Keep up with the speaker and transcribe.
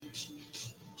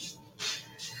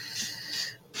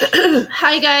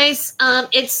Hi guys,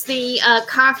 it's the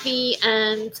coffee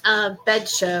and bed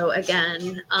show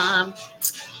again.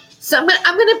 So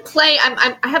I'm gonna play.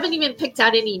 I haven't even picked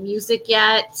out any music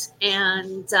yet,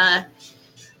 and I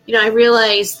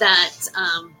realize that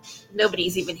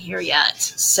nobody's even here yet.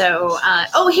 So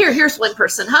here's one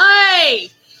person. Hi.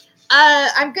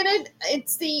 I'm gonna.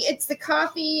 It's the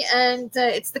coffee and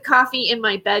it's the coffee in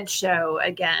my bed show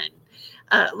again.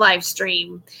 Live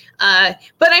stream,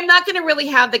 but I'm not going to really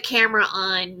have the camera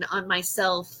on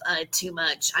myself too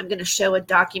much. I'm going to show a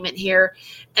document here,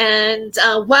 and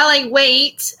while I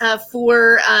wait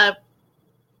for a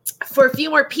few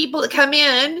more people to come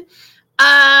in,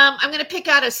 I'm going to pick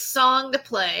out a song to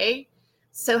play.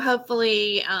 So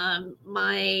hopefully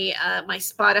my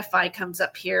Spotify comes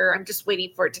up here. I'm just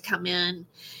waiting for it to come in.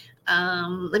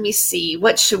 Let me see.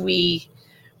 What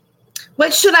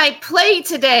should I play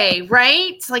today,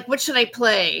 right? Like, what should I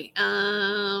play?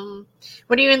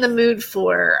 What are you in the mood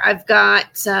for? I've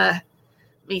got, let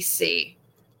me see.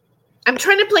 I'm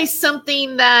trying to play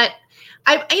something that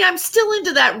I'm still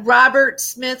into that Robert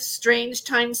Smith Strange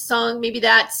Times song. Maybe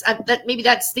that's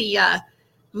the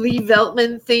Lee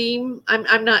Veltman theme.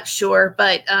 I'm not sure,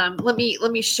 but let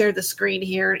me share the screen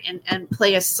here and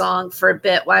play a song for a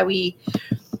bit while we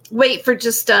wait for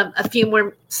just a few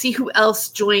more, see who else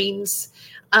joins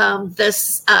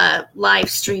this live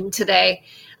stream today.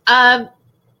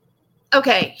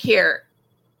 Okay, here.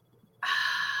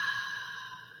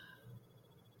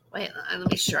 Wait, let me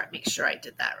make sure I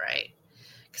did that right.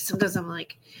 Because sometimes I'm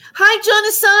like, "Hi,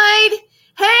 Genocide.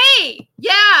 Hey,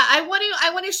 yeah, I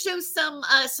want to show some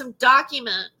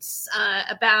documents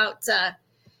about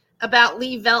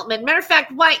Lee Veltman. Matter of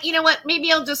fact, you know what?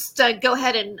 Maybe I'll just go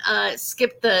ahead and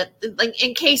skip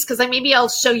in case, because maybe I'll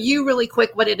show you really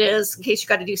quick what it is in case you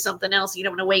got to do something else. You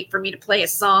don't want to wait for me to play a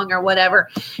song or whatever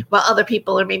while other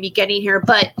people are maybe getting here.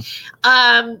 But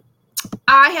I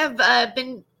have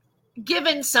been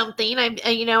given something.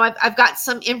 I've got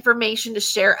some information to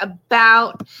share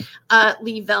about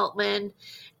Lee Veltman,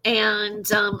 and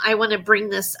I want to bring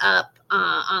this up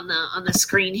on the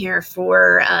screen here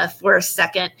for a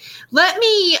second. Let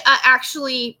me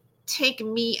actually take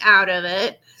me out of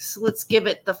it. So let's give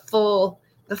it the full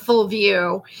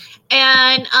view.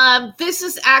 And this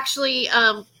is actually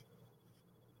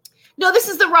no, this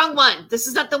is the wrong one. This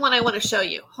is not the one I want to show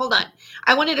you. Hold on.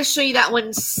 I wanted to show you that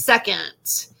one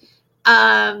second.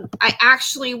 I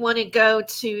actually want to go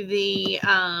to the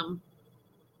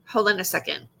hold on a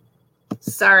second.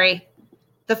 Sorry.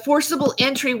 The forcible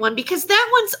entry one, because that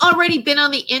one's already been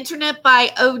on the internet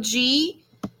by OG.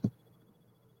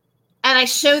 And I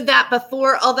showed that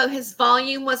before, although his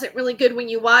volume wasn't really good when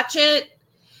you watch it.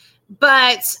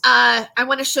 But I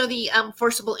want to show the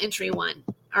forcible entry one.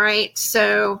 All right.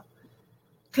 So,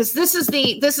 because this is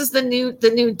the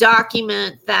new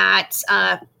document that's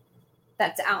out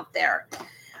there.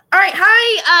 All right.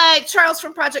 Hi, Charles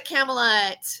from Project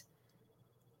Camelot.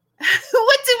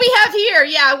 What do we have here?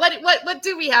 Yeah, what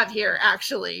do we have here,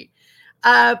 actually?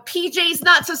 PJ's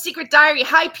Not So Secret Diary.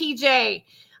 Hi, PJ.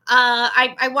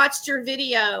 I watched your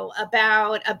video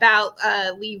about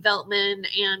Lee Veltman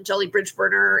and Jolly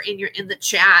Bridgeburner in your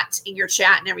chat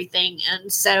and everything.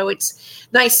 And so it's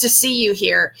nice to see you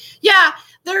here. Yeah,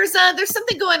 there's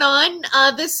something going on.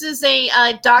 This is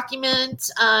a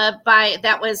document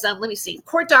let me see,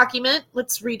 court document.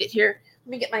 Let's read it here. Let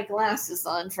me get my glasses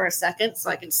on for a second so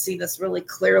I can see this really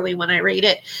clearly when I read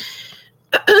it.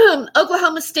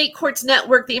 Oklahoma State Courts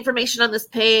Network. The information on this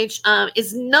page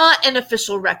is not an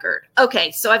official record.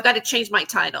 Okay, so I've got to change my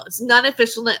title. It's not an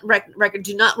official record.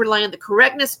 Do not rely on the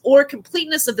correctness or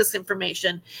completeness of this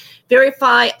information.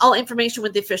 Verify all information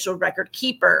with the official record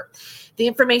keeper. The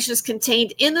information is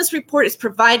contained in this report is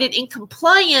provided in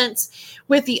compliance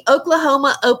with the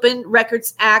Oklahoma Open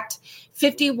Records Act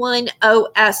 51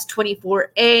 OS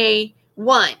 24A1.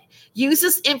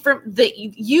 The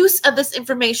use of this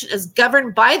information is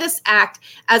governed by this act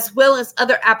as well as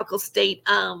other applicable state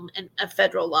and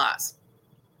federal laws.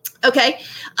 Okay,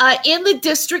 in the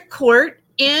district court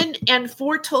in and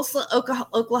for Tulsa,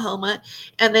 Oklahoma,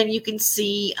 and then you can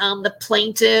see the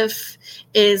plaintiff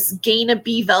is Gaina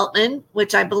B. Veltman,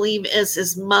 which I believe is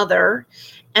his mother,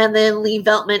 and then Lee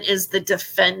Veltman is the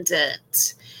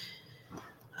defendant.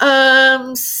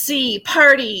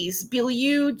 Parties. Bill,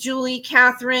 Julie,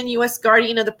 Catherine, U.S.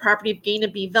 guardian of the property of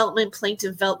Gaina B. Veltman,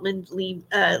 plaintiff Veltman, Lee,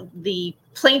 the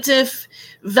plaintiff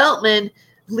Veltman,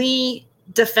 Lee,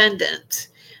 defendant.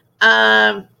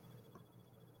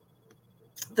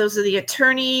 Those are the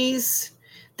attorneys.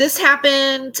 This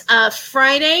happened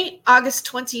Friday, August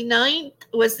 29th,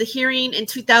 was the hearing in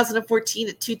 2014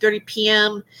 at 2:30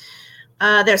 p.m.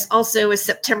 There's also a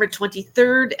September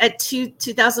 23rd at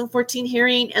 2014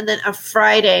 hearing, and then a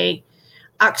Friday,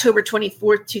 October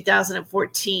 24th,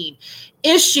 2014.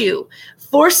 Issue: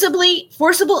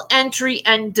 forcible entry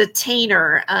and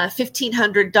detainer,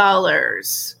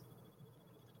 $1,500.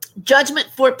 Judgment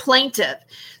for plaintiff.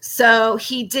 So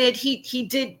he did,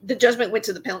 the judgment went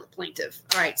to the plaintiff.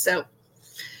 All right. So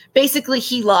basically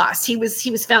he lost. He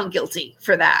was found guilty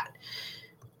for that.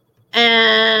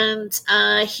 And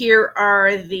here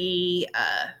are the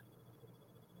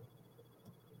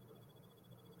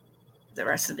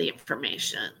rest of the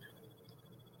information.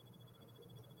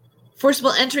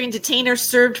 Forcible entry and detainer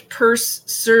served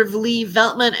Lee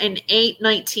Veltman in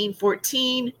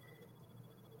 8/19/14.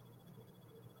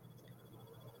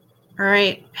 All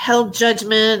right, held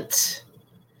judgment.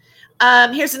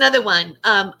 Here's another one.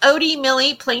 Odie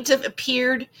Millie, plaintiff,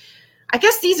 appeared. I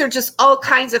guess these are just all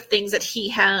kinds of things that he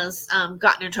has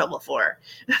gotten in trouble for.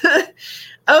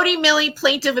 Odie Millie,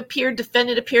 plaintiff, appeared.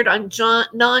 Defendant appeared on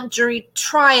non-jury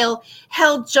trial.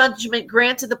 Held judgment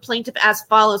granted the plaintiff as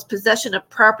follows: possession of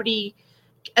property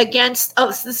against, oh,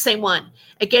 it's the same one,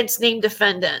 against named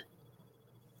defendant.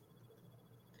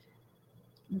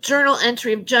 Journal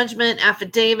entry of judgment,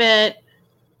 affidavit.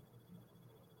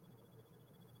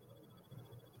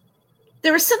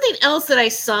 There was something else that I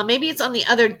saw. Maybe it's on the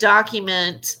other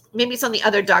document. Maybe it's on the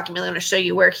other document. I'm going to show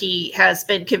you where he has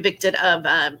been convicted of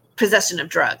possession of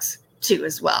drugs too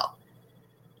as well.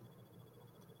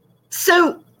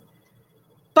 So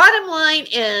bottom line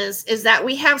is that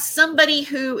we have somebody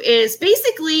who is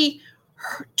basically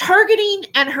targeting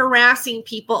and harassing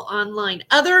people online,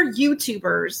 other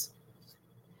YouTubers.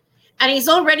 And he's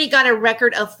already got a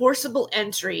record of forcible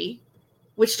entry,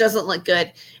 which doesn't look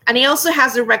good. And he also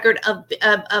has a record of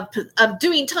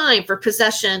doing time for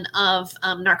possession of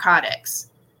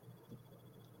narcotics.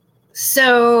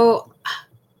 So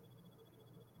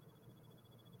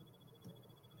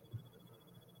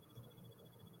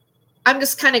I'm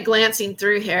just kind of glancing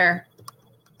through here.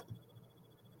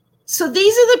 So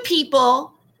these are the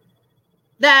people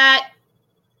that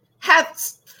have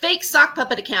fake sock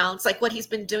puppet accounts, like what he's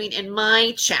been doing in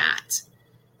my chat,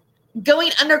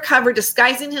 going undercover,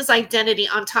 disguising his identity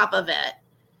on top of it,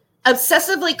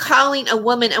 obsessively calling a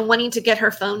woman and wanting to get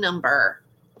her phone number.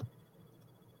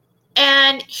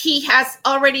 And he has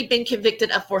already been convicted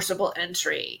of forcible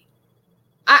entry.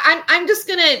 I'm just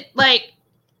going to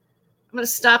I'm going to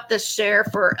stop the share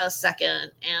for a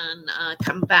second and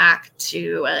come back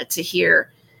to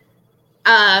here.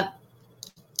 I'm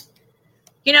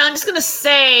just going to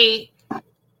say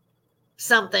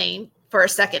something for a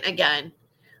second again.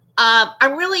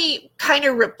 I'm really kind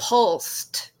of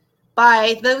repulsed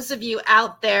by those of you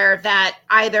out there that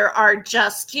either are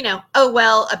just, oh,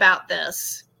 well, about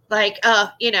this,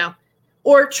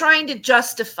 or trying to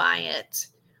justify it,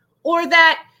 or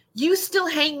that you still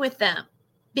hang with them.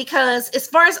 Because as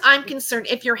far as I'm concerned,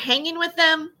 if you're hanging with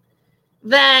them,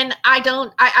 then I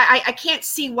can't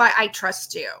see why I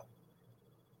trust you.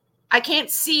 I can't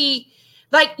see,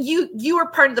 you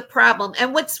are part of the problem.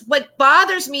 And what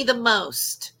bothers me the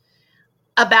most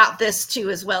about this too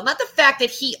as well, not the fact that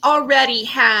he already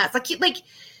has,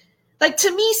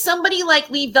 to me, somebody like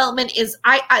Lee Veltman is,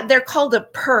 they're called a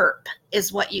perp,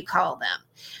 is what you call them.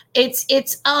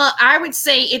 I would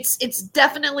say it's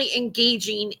definitely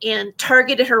engaging in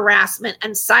targeted harassment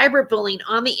and cyberbullying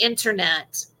on the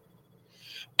internet.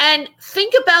 And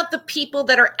think about the people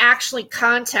that are actually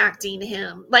contacting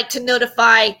him, to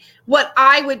notify what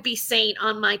I would be saying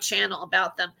on my channel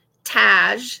about them.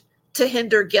 Taj,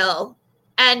 Tahinder Gill,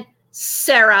 and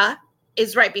Sarah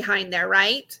is right behind there,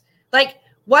 right?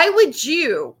 Why would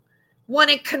you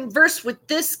want to converse with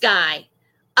this guy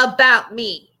about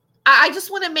me? I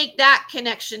just want to make that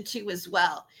connection too as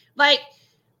well.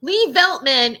 Lee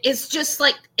Veltman is just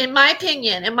in my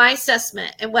opinion, in my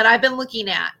assessment, and what I've been looking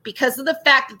at, because of the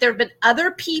fact that there have been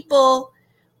other people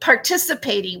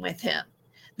participating with him.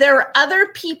 There are other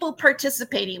people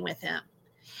participating with him.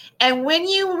 And when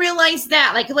you realize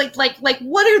that,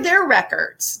 what are their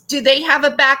records? Do they have a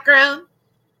background?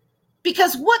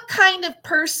 Because what kind of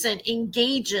person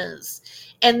engages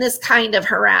in this kind of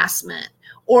harassment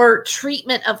or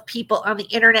treatment of people on the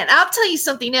internet? I'll tell you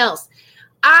something else.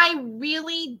 I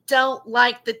really don't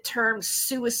like the term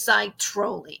suicide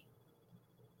trolling,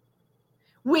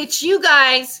 which you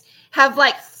guys have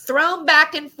thrown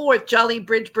back and forth, Jolly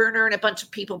Bridge Burner and a bunch of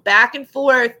people back and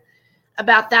forth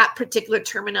about that particular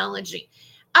terminology.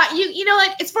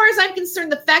 As far as I'm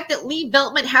concerned, the fact that Lee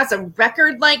Veltman has a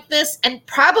record like this, and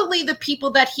probably the people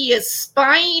that he is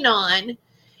spying on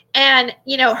and,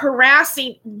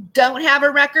 harassing don't have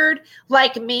a record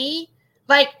like me,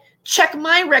 check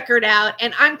my record out,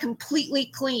 and I'm completely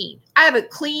clean. I have a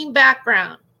clean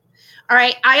background. All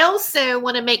right. I also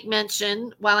want to make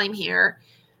mention while I'm here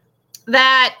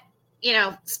that,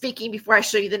 speaking before I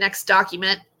show you the next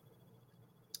document,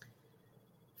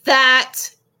 that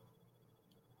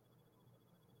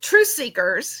Truth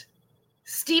Seekers,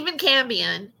 Stephen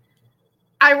Cambion,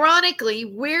 ironically,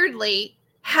 weirdly,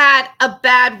 had a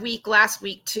bad week last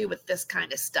week too with this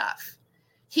kind of stuff.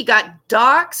 He got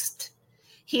doxxed.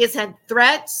 He has had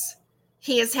threats.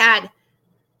 He has had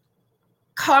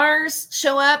cars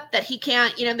show up that he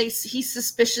can't, he's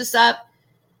suspicious of.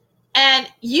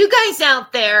 And you guys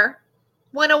out there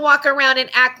want to walk around and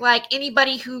act like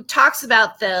anybody who talks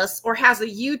about this or has a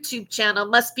YouTube channel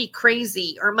must be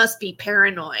crazy or must be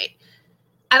paranoid.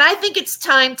 And I think it's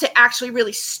time to actually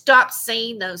really stop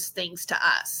saying those things to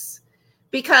us.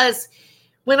 Because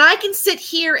when I can sit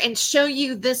here and show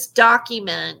you this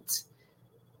document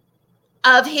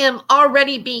of him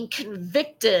already being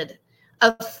convicted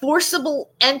of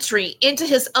forcible entry into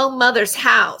his own mother's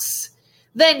house,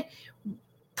 then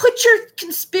put your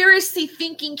conspiracy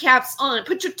thinking caps on,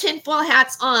 put your tinfoil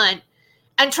hats on,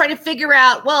 and try to figure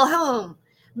out,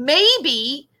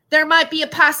 maybe there might be a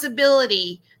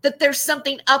possibility that there's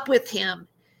something up with him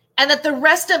and that the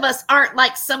rest of us aren't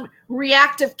like some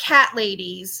reactive cat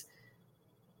ladies,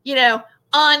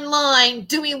 online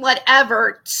doing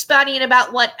whatever, spouting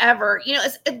about whatever.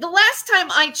 The last time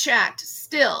I checked,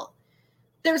 still,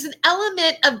 there's an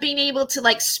element of being able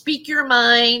to speak your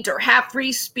mind or have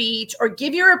free speech or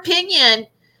give your opinion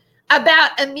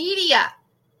about a media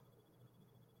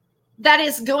that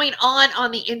is going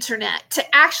on the internet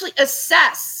to actually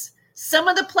assess some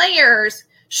of the players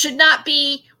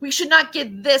we should not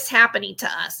get this happening to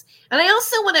us. And I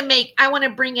also want to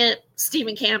bring in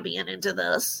Stephen Cambion into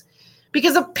this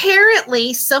because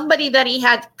apparently somebody that he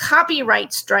had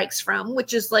copyright strikes from,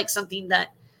 which is something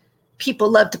that people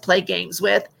love to play games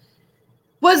with,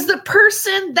 was the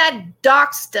person that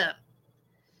doxed him.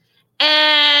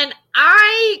 And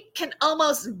I can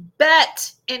almost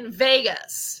bet in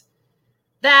Vegas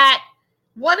that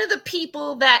one of the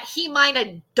people that he might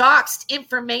have doxed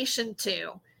information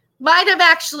to might have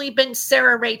actually been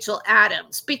Sarah Rachel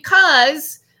Adams,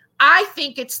 because I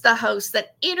think it's the host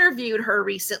that interviewed her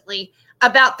recently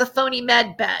about the phony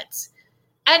med beds.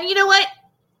 And you know what?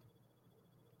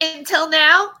 Until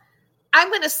now, I'm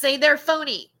going to say they're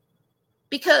phony,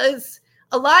 because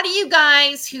a lot of you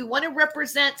guys who want to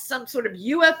represent some sort of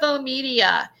UFO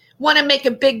media want to make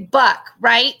a big buck,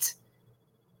 right?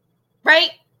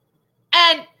 Right?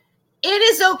 And it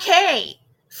is okay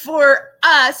for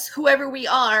us, whoever we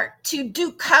are, to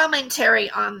do commentary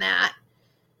on that.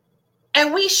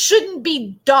 And we shouldn't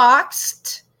be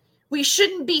doxxed. We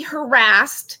shouldn't be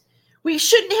harassed. We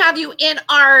shouldn't have you in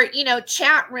our,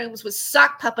 chat rooms with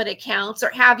sock puppet accounts, or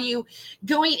have you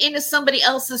going into somebody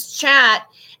else's chat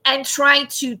and trying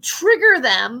to trigger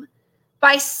them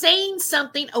by saying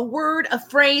something, a word, a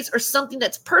phrase, or something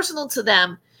that's personal to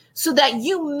them, so that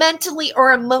you mentally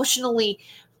or emotionally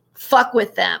fuck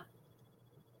with them.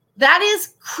 That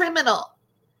is criminal.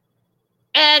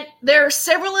 And there are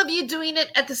several of you doing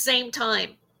it at the same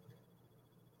time.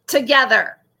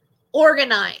 Together.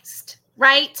 Organized.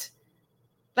 Right?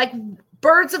 Like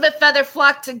birds of a feather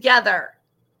flock together.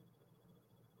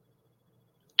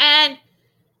 And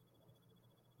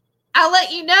I'll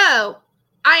let you know,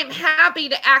 I am happy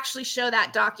to actually show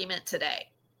that document today,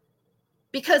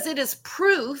 because it is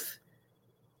proof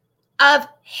of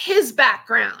his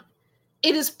background.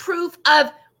 It is proof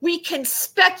of, we can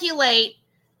speculate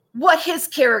what his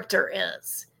character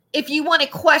is if you want to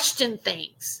question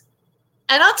things.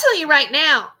 And I'll tell you right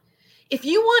now, if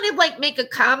you want to make a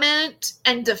comment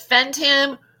and defend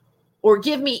him or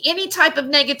give me any type of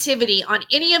negativity on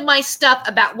any of my stuff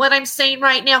about what I'm saying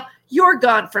right now, you're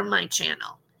gone from my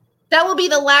channel. That will be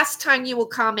the last time you will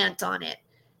comment on it,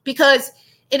 because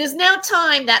it is now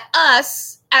time that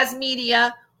us as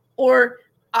media or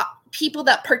people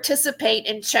that participate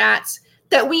in chats,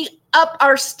 that we up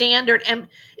our standard. And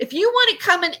if you want to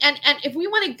come in and if we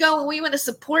want to go and we want to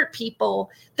support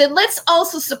people, then let's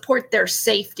also support their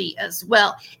safety as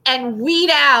well and weed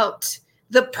out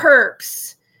the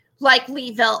perps like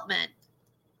Lee Veltman.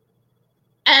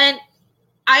 And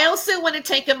I also want to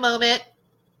take a moment.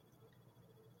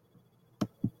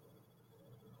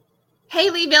 Hey,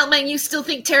 Lee Veltman, you still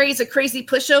think Terry's a crazy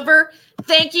pushover?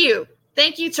 Thank you.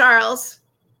 Thank you, Charles.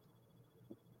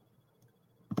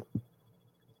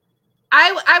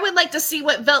 I would like to see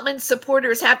what Veltman's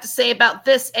supporters have to say about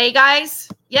this, guys?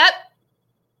 Yep.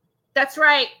 That's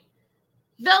right.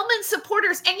 Veltman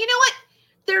supporters. And you know what?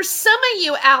 There's some of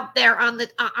you out there on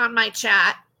my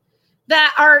chat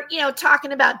that are,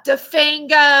 talking about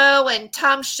DeFango and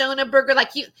Tom Schoenberger.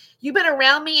 Like you've been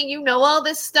around me and you know all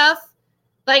this stuff.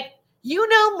 Like you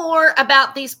know more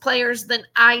about these players than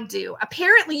I do.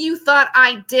 Apparently you thought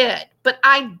I did, but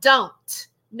I don't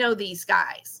know these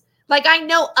guys. Like I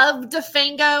know of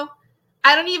DeFango.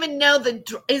 I don't even know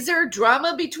is there a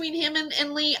drama between him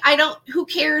and Lee? Who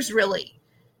cares really?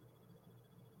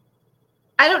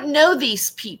 I don't know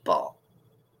these people.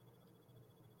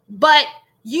 But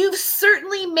you've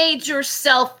certainly made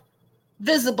yourself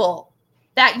visible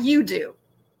that you do.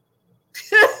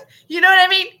 You know what I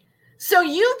mean? So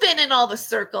you've been in all the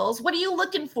circles. What are you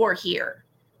looking for here?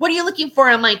 What are you looking for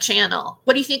on my channel?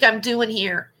 What do you think I'm doing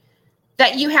here?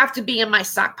 That you have to be in my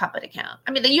sock puppet account.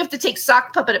 I mean, that you have to take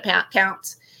sock puppet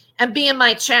accounts and be in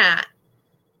my chat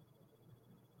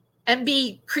and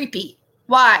be creepy.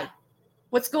 Why?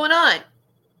 What's going on?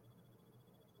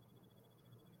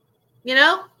 You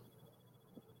know?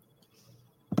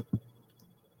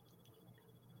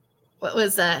 What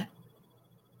was that?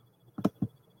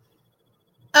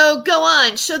 Oh, go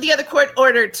on. Show the other court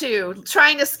order too.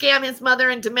 Trying to scam his mother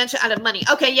and dementia out of money.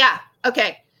 Okay, yeah.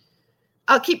 Okay.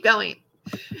 I'll keep going.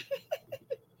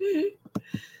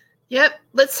 Yep.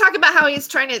 Let's talk about how he's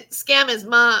trying to scam his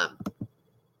mom.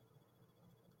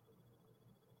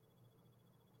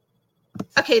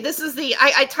 Okay, this is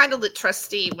I titled it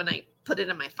trustee when I put it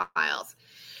in my files.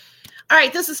 All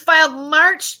right, this is filed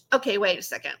March. Okay, wait a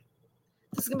second.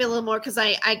 This is going to be a little more because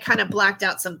I kind of blacked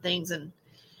out some things.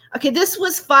 Okay, this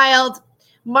was filed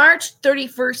March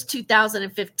 31st,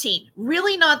 2015.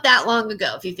 Really not that long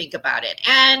ago, if you think about it.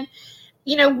 And,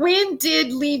 when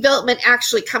did Lee Veltman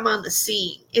actually come on the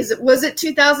scene? Was it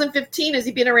 2015? Has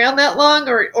he been around that long?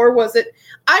 Or was it?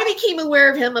 I became aware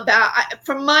of him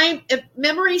from my, if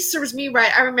memory serves me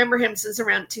right, I remember him since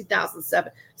around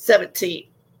 2017.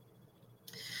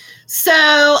 So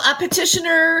a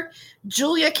petitioner,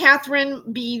 Julia Catherine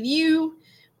Beaulieu,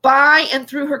 by and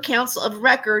through her counsel of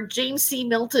record, James C.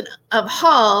 Milton of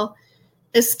Hall,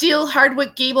 Estelle,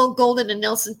 Hardwick, Gable, Golden, and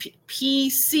Nelson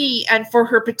PC, and for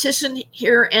her petition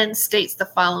herein states the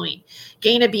following.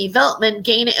 Gaina B. Veltman.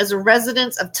 Gaina is a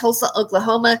resident of Tulsa,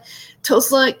 Oklahoma.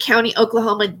 Tulsa County,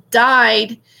 Oklahoma,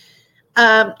 died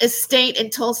estate in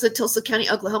Tulsa County,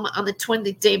 Oklahoma on the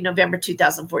 20th day of November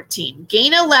 2014.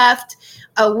 Gaina left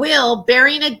a will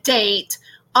bearing a date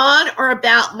on or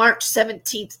about March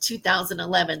 17th,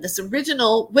 2011. This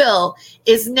original will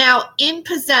is now in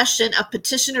possession of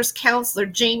petitioner's counselor,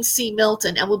 James C.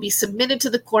 Milton, and will be submitted to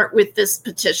the court with this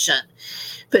petition.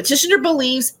 Petitioner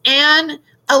believes and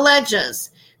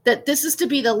alleges that this is to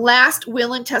be the last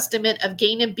will and testament of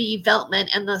Gaina B. Veltman,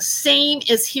 and the same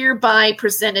is hereby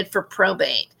presented for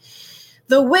probate.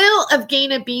 The will of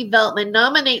Gaina B. Veltman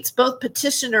nominates both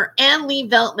petitioner and Lee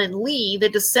Veltman, Lee, the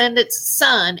descendant's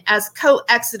son, as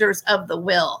co-executors of the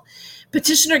will.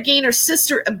 Petitioner Gainer's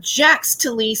sister objects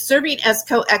to Lee serving as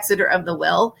co-executor of the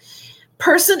will.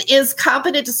 Person is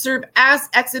competent to serve as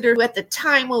executor who at the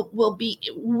time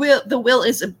the will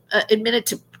is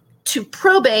admitted to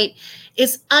probate,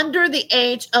 is under the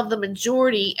age of the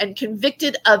majority and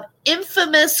convicted of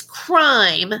infamous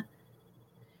crime.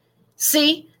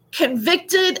 See?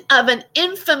 Convicted of an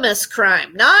infamous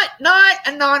crime, not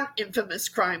a non-infamous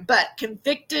crime, but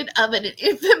convicted of an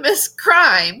infamous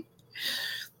crime,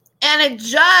 and a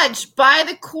judge by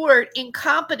the court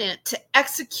incompetent to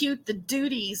execute the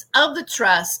duties of the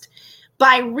trust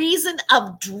by reason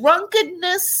of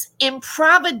drunkenness,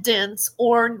 improvidence,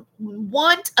 or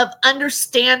want of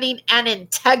understanding and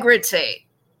integrity.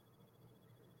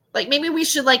 Like maybe we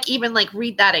should even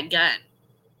read that again.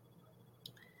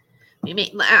 Let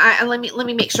me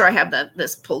make sure I have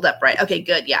this pulled up right. Okay,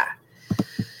 good. Yeah.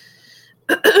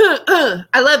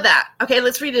 I love that. Okay,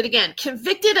 let's read it again.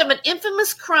 Convicted of an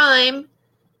infamous crime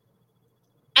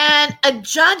and a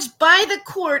judge by the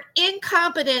court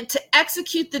incompetent to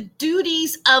execute the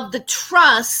duties of the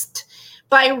trust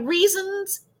by reason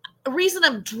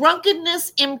of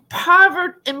drunkenness,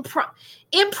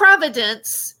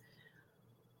 improvidence,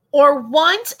 or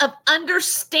want of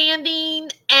understanding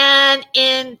and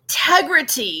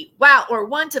integrity. Wow. Or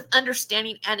want of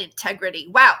understanding and integrity.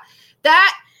 Wow.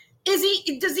 Does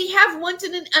he have want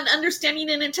and understanding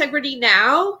and integrity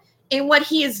now in what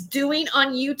he is doing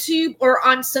on YouTube or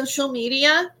on social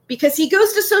media? Because he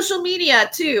goes to social media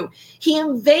too. He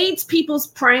invades people's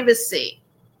privacy.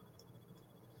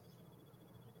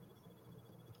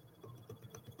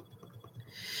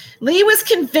 Lee was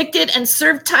convicted and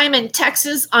served time in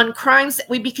Texas on crimes that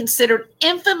would be considered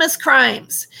infamous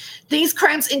crimes. These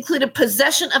crimes included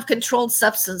possession of controlled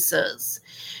substances.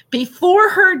 Before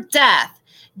her death,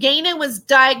 Gaina was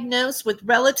diagnosed with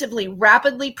relatively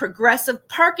rapidly progressive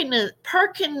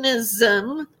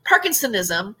Parkinsonism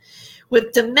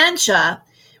with dementia,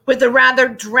 with a rather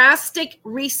drastic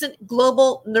recent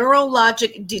global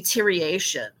neurologic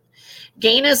deterioration.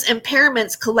 Gaina's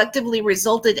impairments collectively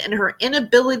resulted in her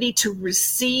inability to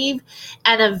receive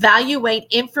and evaluate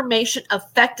information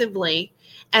effectively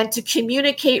and to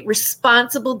communicate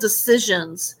responsible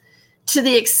decisions, to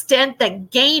the extent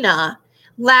that Gaina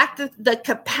lacked the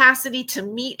capacity to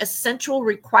meet essential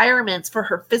requirements for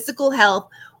her physical health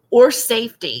or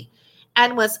safety,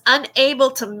 and was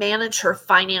unable to manage her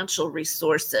financial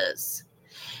resources.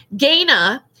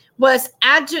 Gaina was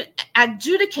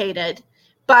adjudicated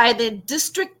by the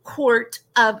District Court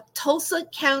of Tulsa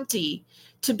County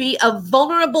to be a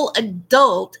vulnerable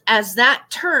adult, as that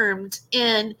term is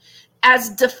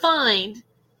defined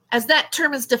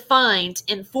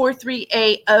in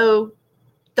 43AO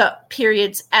the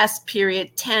periods S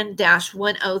period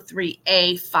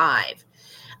 10-103A5.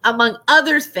 Among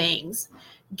other things,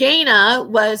 Gaina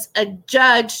was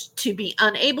adjudged to be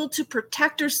unable to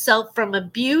protect herself from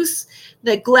abuse,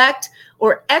 neglect,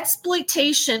 or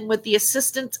exploitation with the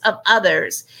assistance of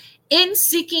others. In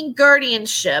seeking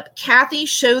guardianship, Kathy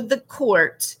showed the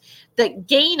court that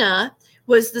Gaina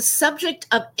was the subject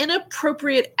of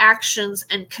inappropriate actions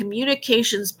and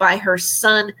communications by her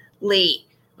son, Lee.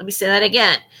 Let me say that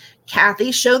again.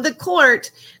 Kathy showed the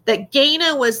court that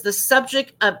Gaina was the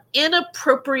subject of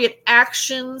inappropriate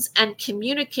actions and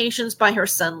communications by her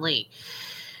son, Lee.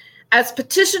 As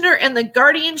petitioner in the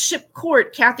guardianship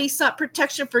court, Kathy sought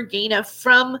protection for Gaina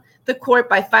from the court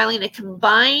by filing a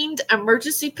combined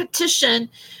emergency petition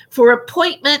for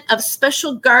appointment of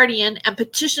special guardian and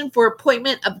petition for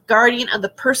appointment of guardian of the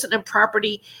person and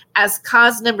property as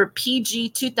cause number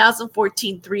PG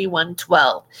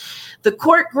 2014-3112. The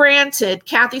court granted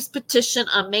Kathy's petition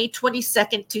on May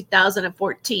 22nd,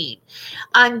 2014.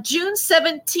 On June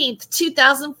 17th,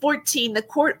 2014, the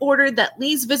court ordered that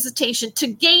Lee's visitation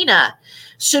to Gaina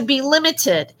should be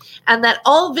limited and that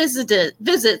all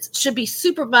visits should be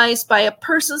supervised by a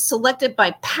person selected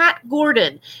by Pat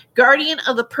Gordon, guardian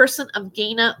of the person of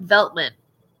Gaina Veltman.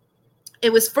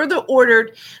 It was further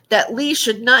ordered that Lee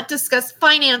should not discuss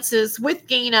finances with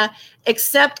Gaina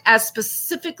except as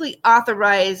specifically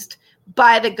authorized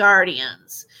by the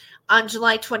guardians. On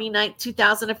July 29,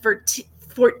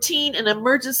 2014, an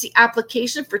emergency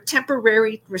application for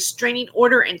temporary restraining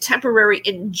order and temporary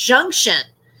injunction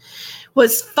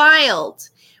was filed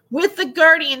with the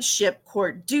guardianship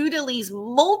court due to Lee's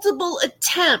multiple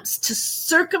attempts to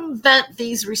circumvent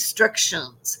these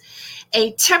restrictions.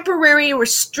 A temporary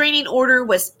restraining order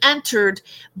was entered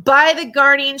by the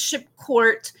guardianship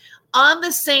court on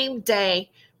the same day,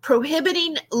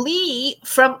 prohibiting Lee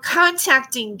from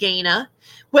contacting Gaina,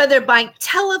 whether by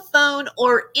telephone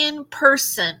or in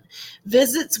person.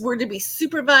 Visits were to be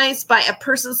supervised by a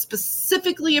person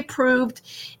specifically approved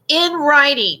in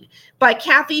writing by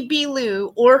Kathy B.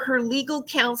 Liu or her legal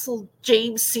counsel,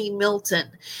 James C. Milton.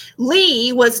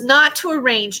 Lee was not to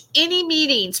arrange any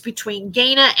meetings between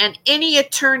Gaina and any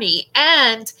attorney,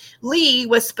 and Lee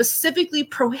was specifically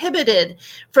prohibited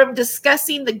from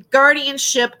discussing the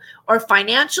guardianship or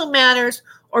financial matters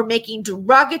or making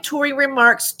derogatory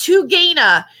remarks to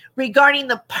Gaina regarding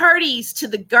the parties to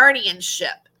the guardianship.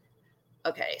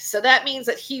 Okay, so that means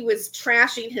that he was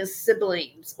trashing his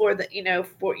siblings or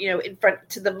in front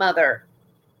to the mother.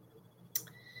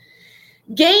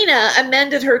 Gaina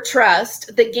amended her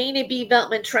trust, the Gaina B.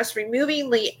 Veltman Trust, removing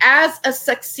Lee as a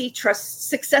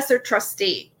successor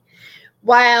trustee.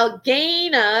 While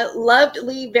Gaina loved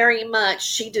Lee very much,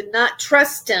 she did not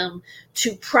trust him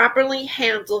to properly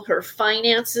handle her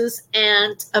finances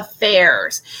and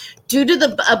affairs. Due to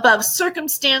the above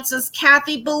circumstances,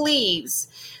 Kathy believes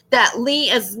that Lee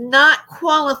is not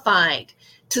qualified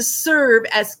to serve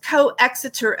as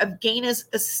co-exeter of Gaina's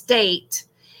estate,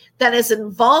 that his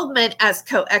involvement as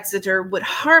co-exeter would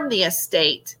harm the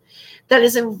estate, that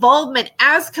his involvement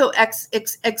as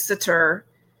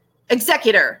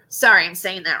executor, sorry, I'm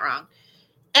saying that wrong,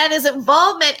 and his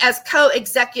involvement as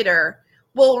co-executor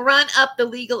will run up the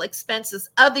legal expenses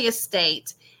of the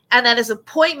estate, and that his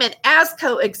appointment as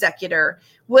co-executor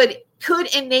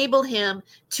could enable him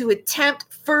to attempt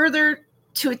further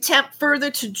to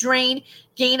drain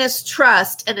Gaina's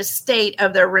trust and estate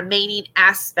of their remaining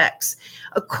aspects.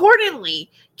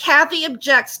 Accordingly, Kathy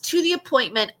objects to the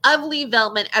appointment of Lee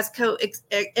Veltman as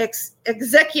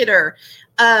co-executor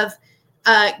of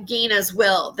Gaina's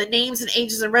will. The names and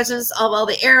ages and residence of all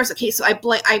the heirs. Okay, so I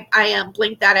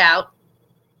blanked that out,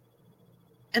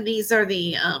 and these are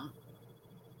the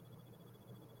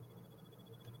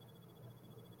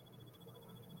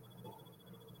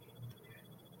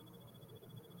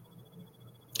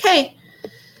Okay.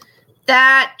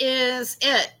 That is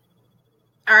it.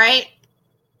 All right.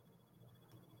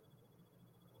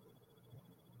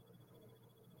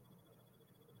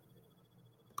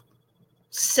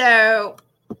 So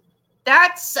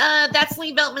that's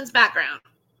Lee Veltman's background.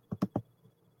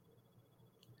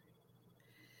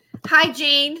 Hi,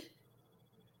 Jane.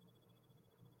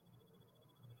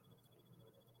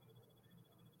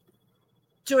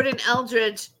 Jordan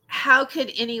Eldridge, how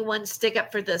could anyone stick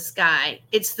up for this guy?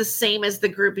 It's the same as the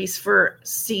groupies for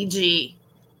CG.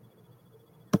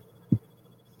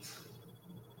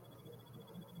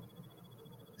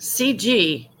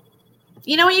 CG.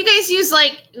 You know, when you guys use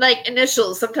like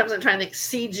initials, sometimes I'm trying to think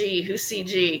CG. Who's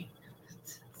CG?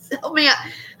 Help me out.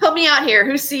 Help me out here.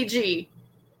 Who's CG?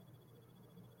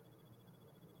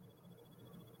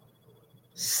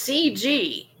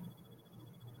 CG.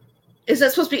 Is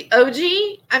that supposed to be OG?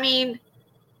 I mean,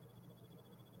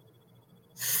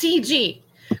 CG.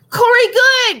 Corey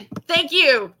Good. Thank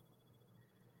you.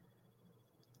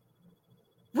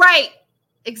 Right.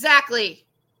 Exactly.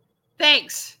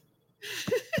 Thanks.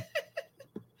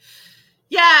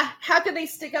 Yeah. How could they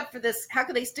stick up for this? How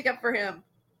could they stick up for him?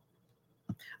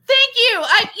 Thank you.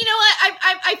 You know what?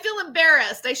 I feel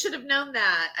embarrassed. I should have known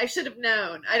that. I should have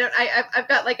known. I've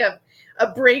got like a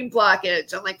brain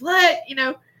blockage. I'm like, what? You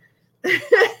know,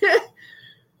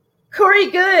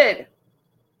 Corey Good.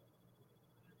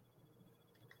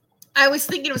 I was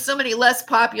thinking of somebody less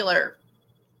popular.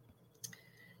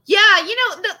 Yeah, you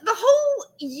know, the whole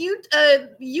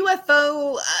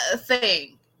UFO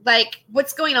thing, like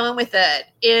what's going on with it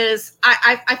is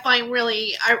I find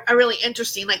really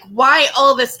interesting. Like, why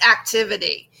all this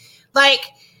activity? Like,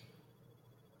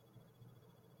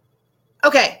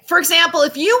 okay, for example,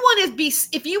 if you want to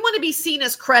be seen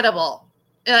as credible,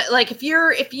 like if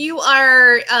you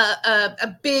are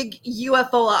a big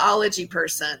UFOlogy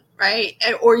person, right?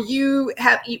 Or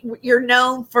you're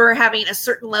known for having a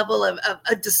certain level of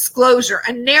a disclosure,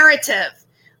 a narrative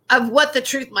of what the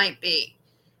truth might be,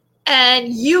 and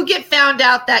you get found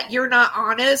out that you're not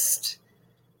honest,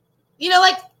 you know,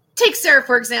 like take Sarah,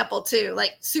 for example, too,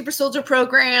 like Super Soldier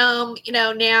Program, you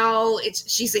know, now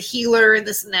she's a healer and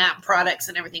this and that, and products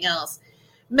and everything else.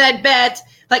 Medbet,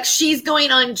 like she's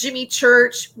going on Jimmy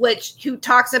Church, who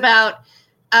talks about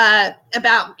UFOs.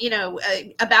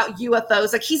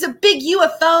 Like he's a big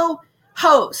UFO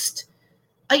host.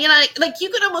 You know, like you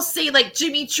could almost say like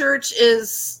Jimmy Church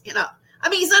is, you know, I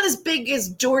mean, he's not as big as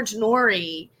George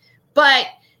Norrie, but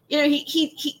you know,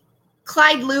 he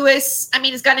Clyde Lewis, I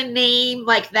mean, he's got a name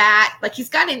like that. Like he's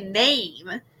got a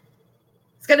name.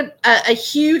 He's got a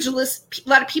huge list. A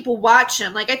lot of people watch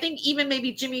him. Like I think even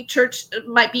maybe Jimmy Church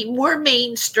might be more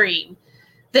mainstream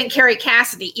than Kerry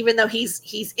Cassidy, even though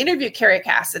he's interviewed Kerry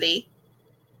Cassidy.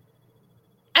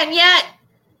 And yet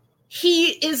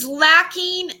he is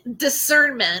lacking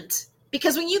discernment,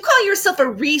 because when you call yourself a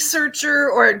researcher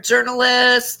or a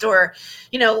journalist, or,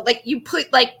 you know, like you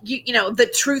put like, you know, the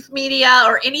Truth Media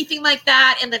or anything like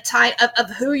that in the type of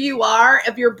who you are,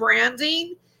 of your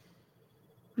branding,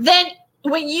 then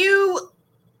when you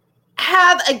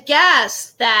have a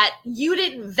guess that you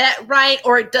didn't vet right,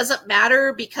 or it doesn't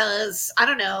matter because, I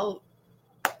don't know,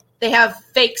 they have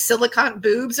fake silicone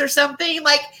boobs or something,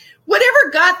 like whatever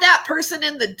got that person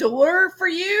in the door for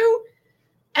you,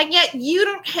 and yet you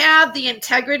don't have the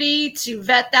integrity to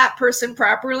vet that person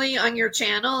properly on your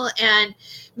channel and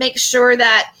make sure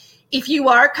that if you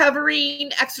are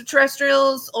covering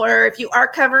extraterrestrials, or if you are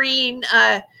covering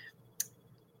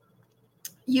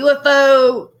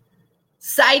UFO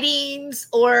sightings,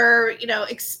 or, you know,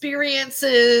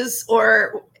 experiences,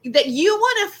 or that you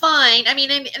want to find, I mean,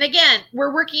 and again,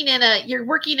 you're working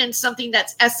in something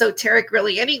that's esoteric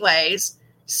really anyways.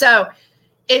 So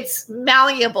it's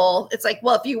malleable. It's like,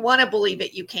 well, if you want to believe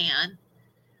it, you can.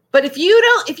 But if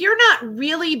you're not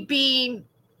really being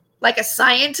like a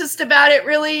scientist about it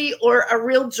really, or a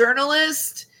real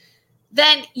journalist,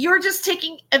 then you're just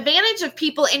taking advantage of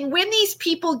people. And when these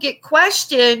people get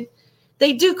questioned,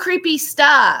 they do creepy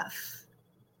stuff.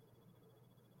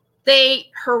 They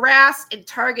harass and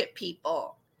target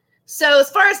people. So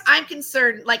as far as I'm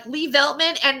concerned, like Lee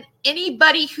Veltman and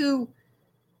anybody who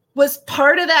was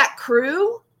part of that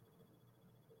crew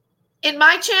in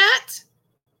my chat,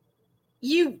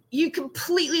 you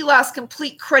completely lost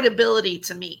complete credibility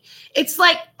to me. It's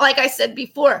like I said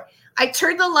before, I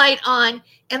turned the light on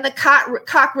and the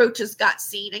cockroaches got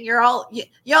seen, and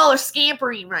y'all are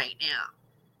scampering right now.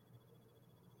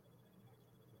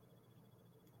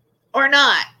 Or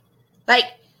not. Like,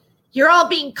 you're all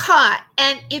being caught.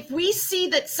 And if we see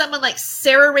that someone like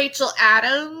Sarah Rachel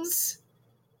Adams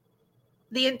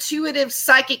the intuitive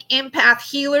psychic empath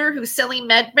healer who's selling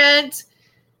MedMed,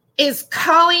 is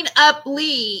calling up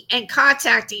Lee and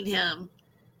contacting him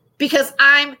because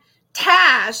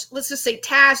Taj, let's just say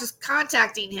Taj is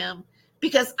contacting him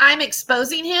because I'm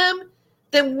exposing him,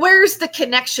 then where's the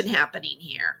connection happening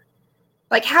here?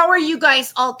 Like, how are you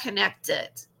guys all connected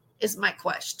is my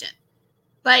question.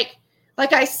 Like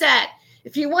I said,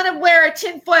 if you want to wear a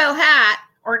tinfoil hat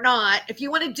or not, if you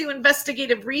want to do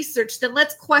investigative research, then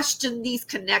let's question these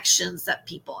connections that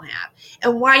people have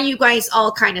and why you guys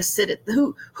all kind of sit at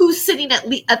who's sitting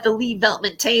at the Lee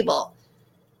Veltman table,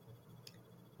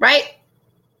 right?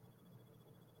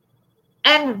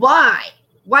 And why?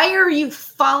 Why are you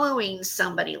following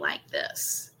somebody like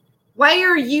this? Why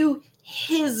are you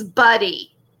his buddy?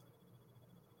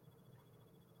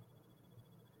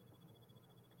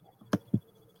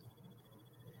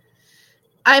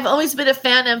 I've always been a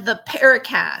fan of the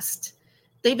Paracast.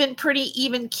 They've been pretty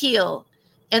even keel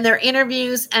in their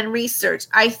interviews and research.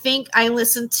 I think I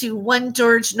listened to one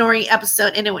George Norrie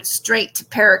episode and it went straight to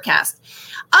Paracast.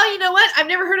 Oh, you know what? I've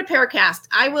never heard of Paracast.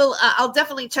 I will. I'll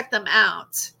definitely check them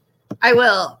out. I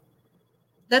will.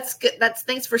 That's good.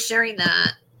 Thanks for sharing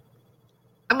that.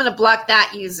 I'm going to block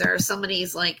that user.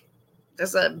 Somebody's like,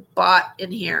 there's a bot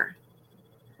in here.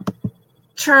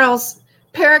 Charles.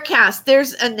 Paracast,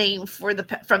 there's a name for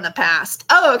from the past.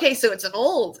 Oh, okay, so it's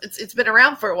it's been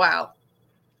around for a while.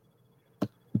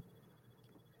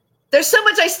 There's so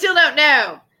much I still don't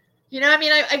know. You know, I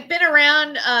mean, I've been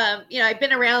around, I've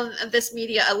been around this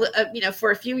media,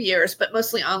 for a few years, but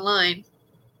mostly online.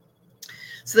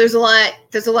 So there's a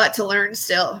lot to learn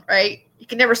still, right? You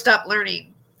can never stop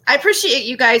learning. I appreciate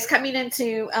you guys coming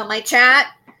into my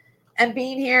chat and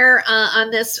being here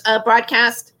on this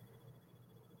broadcast.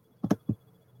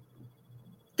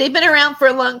 They've been around for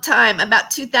a long time, about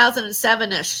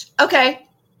 2007-ish. Okay.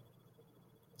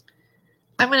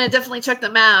 I'm going to definitely check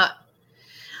them out.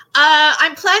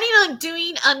 I'm planning on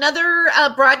doing another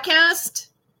broadcast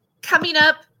coming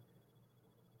up.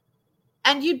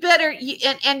 And you'd better,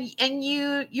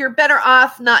 you're better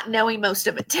off not knowing most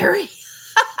of it, Terry.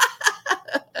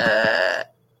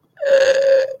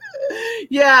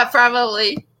 Yeah,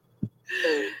 probably.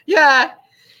 Yeah.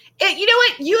 You know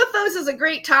what? UFOs is a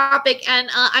great topic, and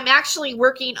I'm actually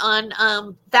working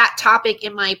on that topic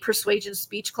in my persuasion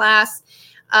speech class.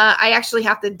 I actually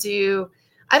have to do.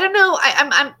 I don't know.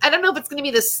 I don't know if it's going to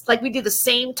be this, like we do the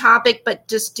same topic, but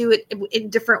just do it in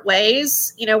different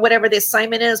ways. You know, whatever the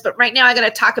assignment is. But right now, I'm going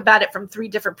to talk about it from 3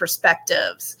 different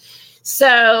perspectives.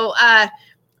 So,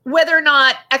 whether or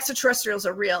not extraterrestrials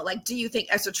are real, like, do you think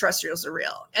extraterrestrials are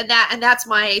real? And that's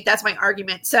my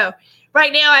argument. So.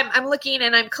 Right now, I'm looking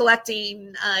and I'm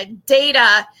collecting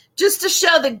data just to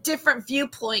show the different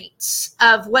viewpoints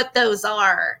of what those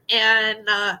are. And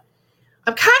I'm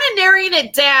kind of narrowing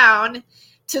it down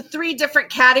to 3 different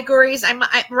categories.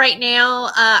 Right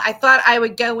now, I thought I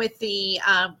would go with the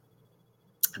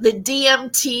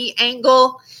DMT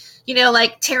angle,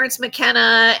 like Terrence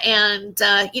McKenna and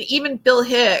even Bill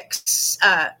Hicks,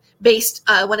 based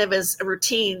one of his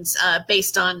routines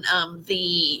based on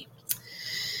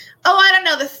I don't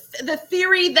know, the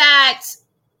theory that,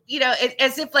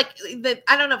 as if like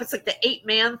I don't know if it's like the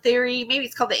 8-man theory, maybe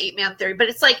it's called the 8-man theory, but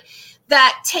it's like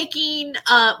that taking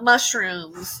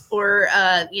mushrooms or,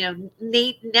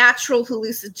 natural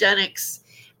hallucinogenics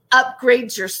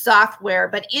upgrades your software.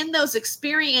 But in those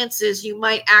experiences, you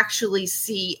might actually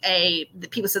see the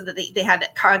people said that they had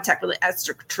contact with an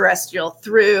extraterrestrial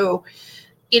through,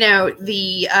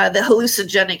 the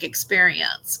hallucinogenic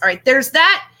experience. All right. There's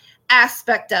that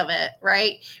aspect of it,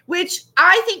 right? Which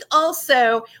I think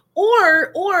also,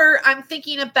 or I'm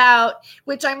thinking about,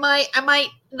 which I might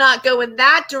not go in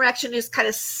that direction, is kind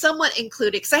of somewhat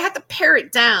included because I have to pare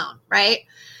it down, right?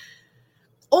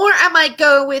 Or I might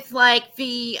go with like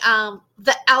the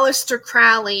Aleister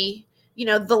Crowley,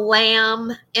 the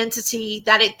Lamb entity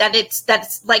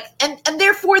that's like, and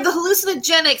therefore the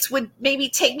hallucinogenics would maybe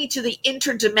take me to the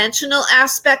interdimensional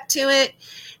aspect to it.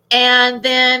 And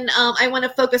then I want to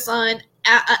focus on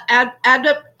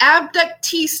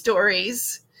abductee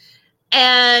stories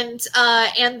and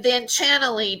then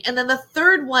channeling. And then the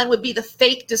third one would be the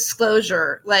fake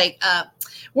disclosure, like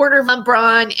Werner von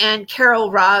Braun and Carol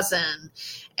Rosin.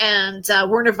 And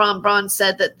Werner von Braun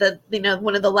said that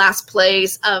one of the last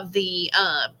plays of the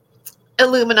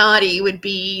Illuminati would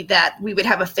be that we would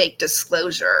have a fake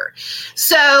disclosure.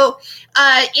 So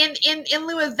in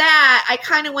lieu of that, I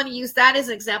kind of want to use that as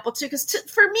an example too, because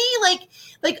for me,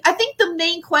 like I think the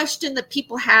main question that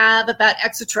people have about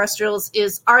extraterrestrials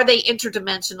is, are they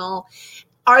interdimensional?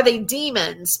 Are they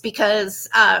demons? Because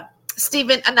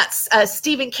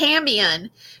Stephen Cambion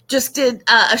just did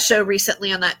a show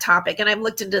recently on that topic, and I've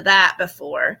looked into that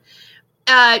before.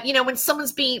 When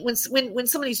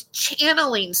somebody's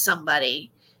channeling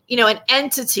somebody, an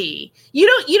entity, you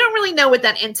don't really know what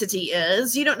that entity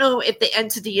is. You don't know if the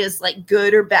entity is like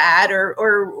good or bad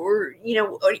or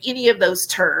any of those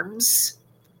terms,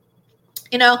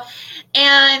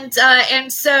 and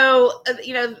so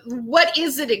what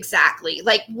is it exactly?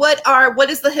 Like, what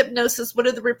is the hypnosis? What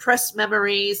are the repressed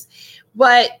memories?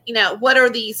 What are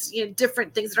these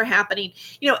different things that are happening?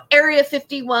 Area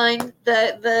 51,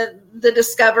 the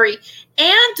discovery,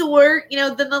 and or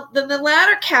the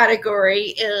latter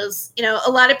category is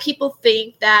a lot of people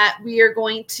think that we are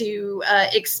going to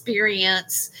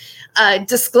experience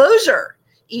disclosure,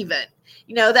 even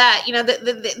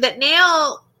that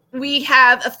now we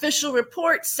have official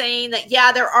reports saying that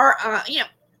there are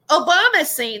Obama's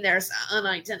saying there's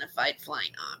unidentified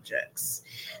flying objects.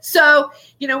 So,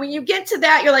 when you get to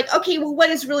that, you're like, okay, well, what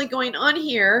is really going on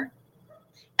here?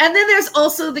 And then there's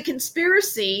also the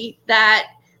conspiracy that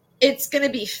it's going to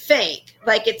be fake.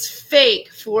 Like, it's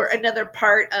fake for another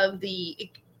part of the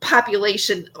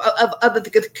population of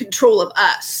the control of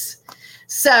us.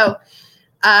 So,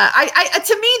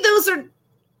 to me, those are,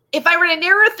 if I were to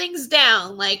narrow things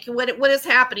down, like what is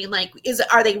happening, like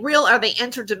are they real? Are they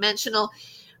interdimensional?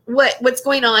 What's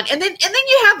going on? And then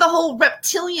you have the whole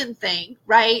reptilian thing,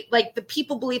 right? Like the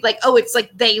people believe like, oh, it's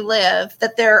like they live,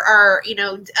 that there are,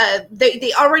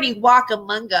 they already walk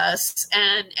among us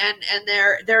and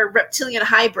they're reptilian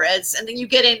hybrids. And then you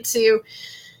get into,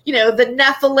 the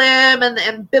Nephilim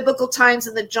and biblical times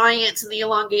and the giants and the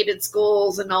elongated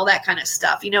skulls and all that kind of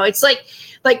stuff. It's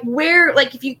like where,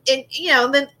 like if you, and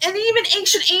even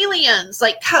ancient aliens,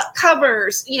 like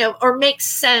covers, or makes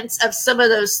sense of some of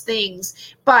those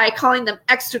things by calling them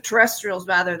extraterrestrials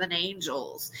rather than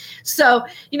angels. So,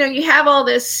 you have all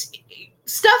this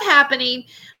stuff happening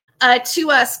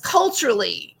to us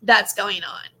culturally that's going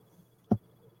on.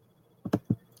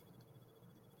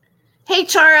 Hey,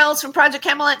 Charles from Project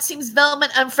Camelot. Seems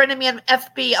Veltman unfriended me on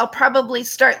FB. I'll probably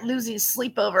start losing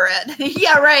sleep over it.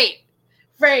 Yeah,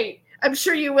 right. I'm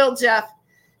sure you will, Jeff.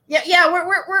 Yeah.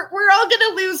 We're all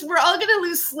gonna lose. We're all gonna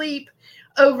lose sleep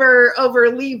over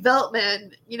Lee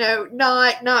Veltman.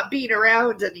 Not being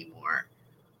around anymore.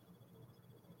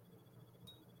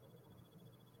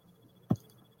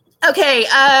 Okay.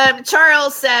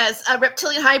 Charles says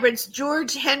reptilian hybrids.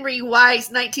 George Henry Wise,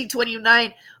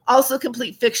 1929. Also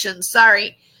complete fiction.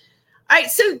 Sorry. All right,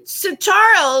 so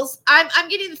Charles, I'm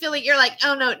getting the feeling you're like,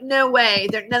 oh no way.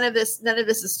 None of this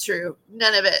is true.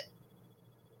 None of it.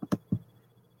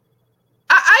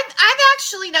 I've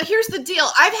actually, now here's the deal.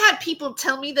 I've had people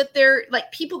tell me that they're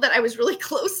like people that I was really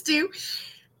close to,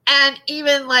 and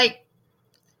even like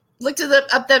looked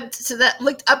up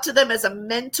to them as a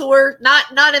mentor,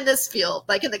 not in this field,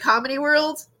 like in the comedy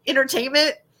world,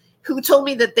 entertainment, who told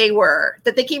me that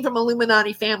they came from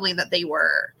Illuminati family and that they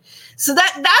were. So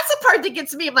that's the part that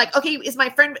gets me. I'm like, okay, is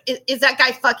that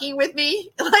guy fucking with me?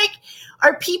 Like,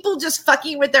 are people just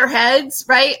fucking with their heads,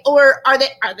 right? Or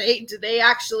do they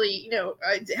actually,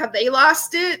 have they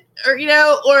lost it? Or,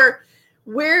 or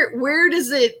where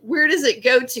does it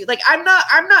go to? Like, I'm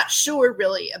not sure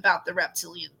really about the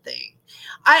reptilian thing.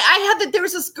 There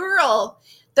was this girl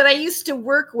that I used to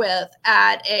work with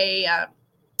at a,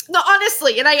 no,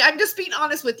 honestly, and I'm just being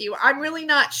honest with you. I'm really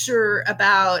not sure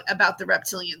about the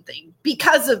reptilian thing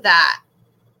because of that.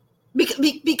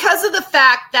 Because of the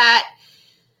fact that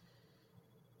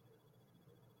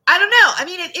I don't know. I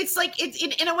mean, it's like it's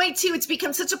in a way too. It's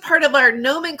become such a part of our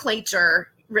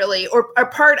nomenclature, really, or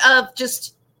part of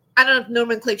just, I don't know if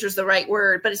nomenclature is the right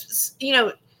word, but it's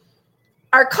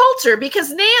our culture.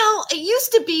 Because now it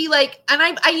used to be like, and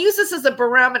I use this as a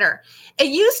barometer. It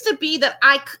used to be that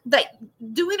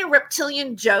doing a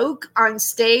reptilian joke on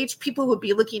stage, people would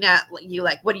be looking at you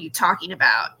like, what are you talking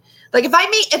about? Like if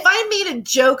I made a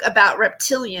joke about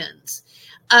reptilians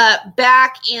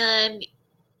back in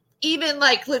even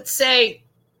like, let's say,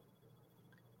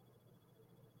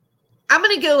 I'm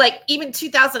going to go like even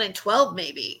 2012,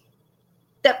 maybe,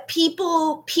 that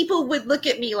people would look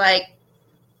at me like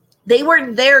they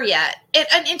weren't there yet.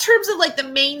 And in terms of like the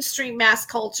mainstream mass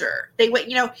culture, they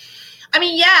went, I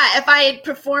mean, yeah, if I had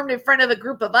performed in front of a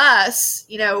group of us,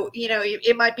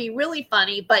 it might be really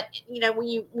funny. But when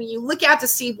you look out to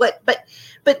see but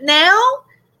now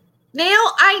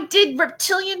I did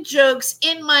reptilian jokes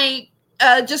in my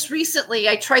just recently.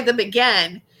 I tried them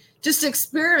again just to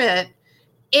experiment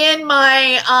in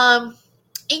my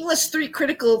English 3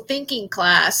 critical thinking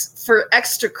class for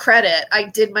extra credit. I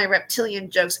did my reptilian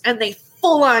jokes and they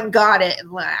full on got it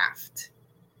and laughed.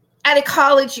 at a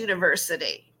college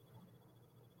university.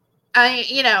 Like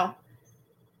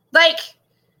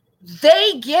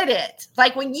they get it.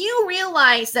 Like when you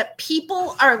realize that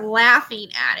people are laughing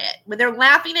at it, when they're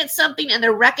laughing at something and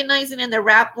they're recognizing and they're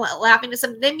laughing at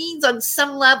something, that means on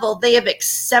some level they have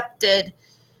accepted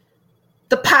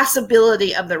the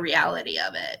possibility of the reality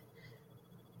of it.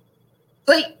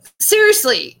 Like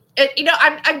seriously,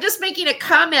 I'm just making a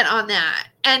comment on that.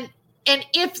 And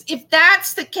if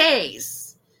that's the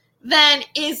case, then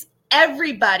is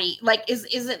everybody like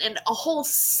isn't a whole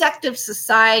sect of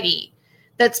society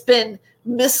that's been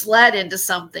misled into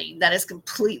something that is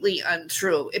completely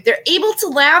untrue? If they're able to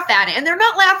laugh at it, and they're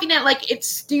not laughing at like it's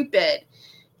stupid,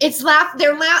 they're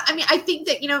I mean, I think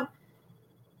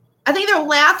they're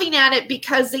laughing at it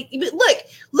because they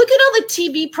look at all the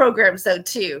TV programs though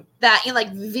too, that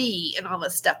like V and all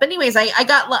this stuff. But anyways, I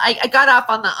got off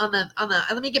on the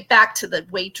let me get back to the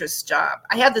waitress job.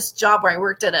 I had this job where I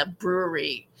worked at a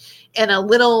brewery in a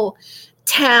little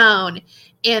town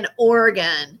in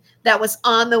Oregon that was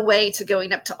on the way to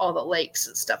going up to all the lakes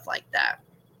and stuff like that.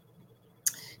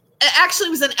 It actually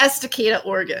was in Estacada,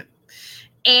 Oregon.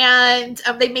 And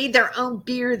they made their own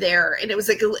beer there, and it was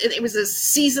a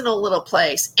seasonal little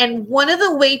place. And one of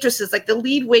the waitresses, like the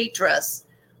lead waitress,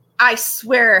 I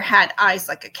swear had eyes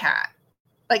like a cat.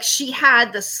 Like she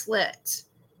had the slit,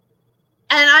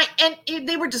 and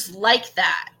they were just like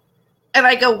that. And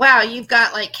I go, "Wow, you've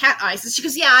got like cat eyes." And she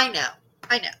goes, "Yeah, I know."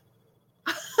 Like,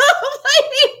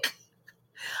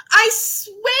 I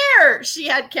swear she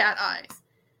had cat eyes,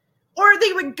 or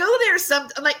they would go there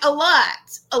like a lot.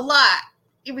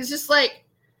 It was just like,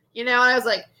 and I was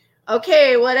like,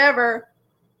 okay, whatever.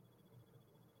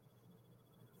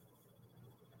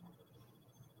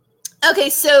 Okay,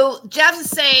 so Jeff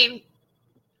is saying,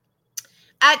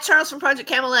 at Charles from Project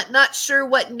Camelot, not sure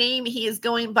what name he is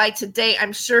going by today.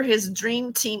 I'm sure his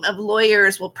dream team of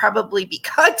lawyers will probably be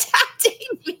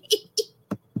contacting me.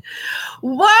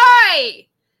 Why?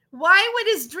 Why would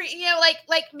his dream,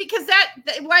 because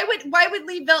why would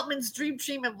Lee Veltman's dream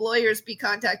team of lawyers be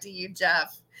contacting you,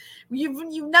 Jeff?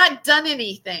 You've not done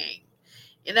anything,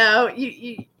 you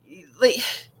like.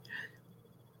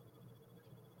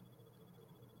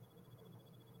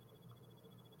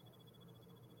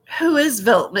 Who is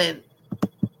Veltman?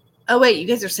 Oh wait, you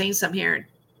guys are saying something here.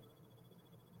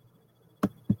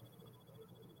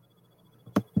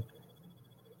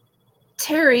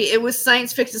 Terry, it was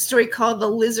science fiction story called The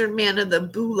Lizard Man of the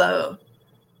Bulo.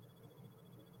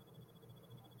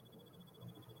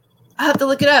 I'll have to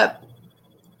look it up.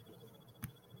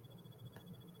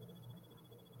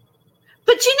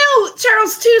 But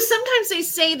Charles, too, sometimes they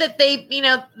say that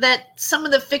that some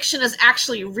of the fiction is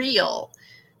actually real.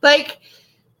 Like,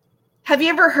 have you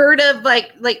ever heard of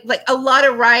like a lot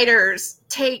of writers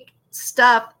take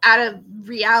stuff out of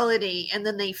reality and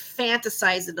then they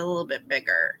fantasize it a little bit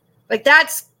bigger? Like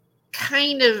that's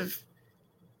kind of,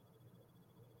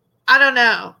 I don't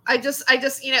know. I just,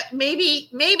 maybe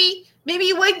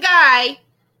one guy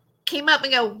came up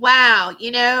and go, wow,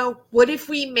 what if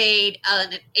we made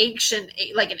an ancient,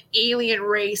 like an alien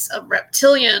race of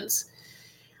reptilians?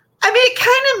 I mean, it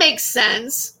kind of makes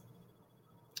sense,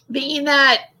 being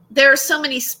that there are so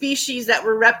many species that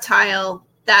were reptile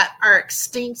that are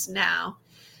extinct now.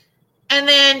 And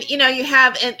then, you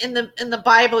have in the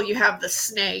Bible, you have the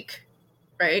snake,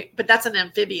 right? But that's an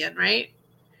amphibian, right?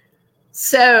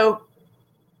 So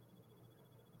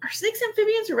are snakes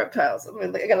amphibians or reptiles?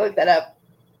 I gotta look that up.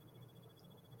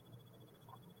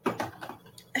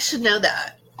 I should know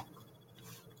that.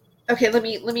 Okay, let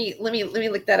me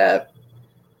look that up.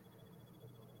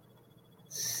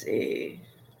 Let's see.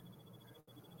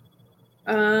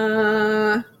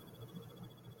 Are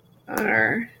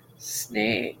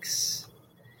snakes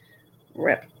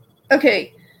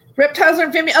okay, reptiles are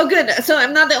amphibians. Oh good, so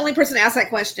I'm not the only person to ask that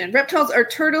question. Reptiles are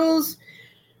turtles,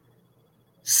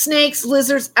 snakes,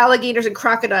 lizards, alligators, and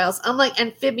crocodiles. Unlike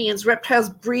amphibians, reptiles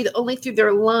breathe only through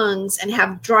their lungs and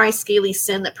have dry, scaly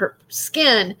skin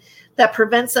that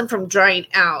prevents them from drying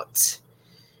out.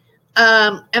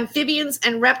 Amphibians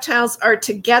and reptiles are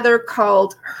together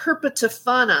called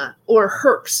herpetofauna, or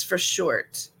herps for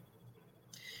short.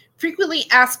 Frequently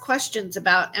asked questions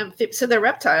about amphibians. So they're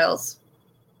reptiles.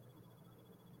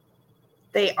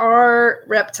 They are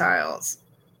reptiles.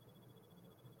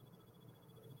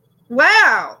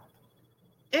 Wow.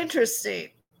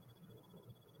 Interesting.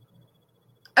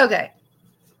 Okay.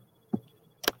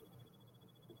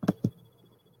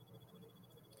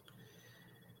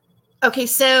 Okay,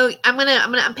 so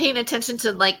I'm paying attention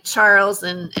to like Charles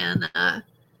and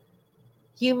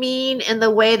you mean in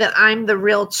the way that I'm the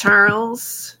real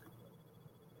Charles?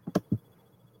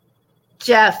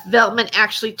 Jeff, Veltman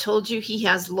actually told you he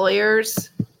has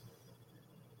lawyers?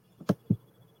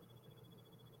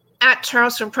 At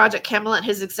Charles from Project Camelot,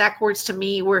 his exact words to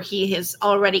me were he has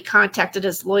already contacted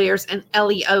his lawyers and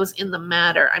LEOs in the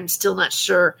matter. I'm still not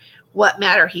sure what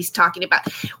matter he's talking about.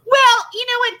 Well, you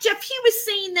know what, Jeff, he was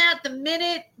saying that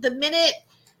didn't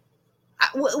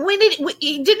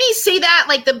he say that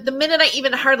like the minute I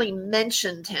even hardly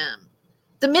mentioned him?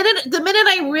 The minute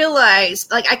I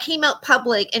realized, like, I came out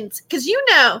public, and because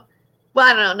well,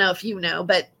 I don't know if you know,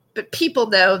 but people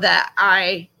know that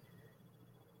I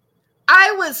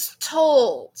was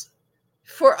told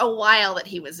for a while that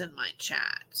he was in my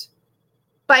chat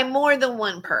by more than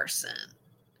one person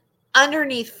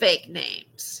underneath fake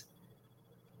names.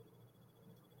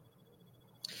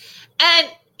 And,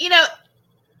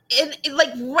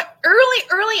 like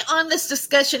early on this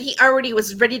discussion, he already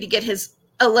was ready to get his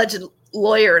alleged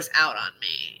lawyers out on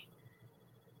me.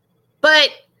 But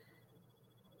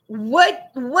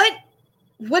what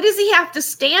does he have to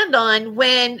stand on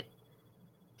when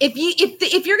if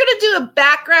you're going to do a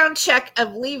background check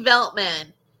of Lee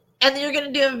Veltman and then you're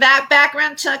going to do a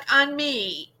background check on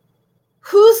me,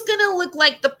 who's going to look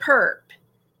like the perp?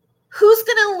 Who's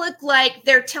going to look like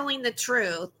they're telling the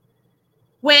truth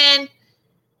when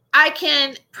I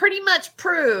can pretty much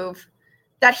prove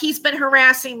that he's been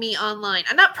harassing me online?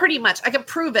 And not pretty much, I can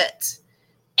prove it.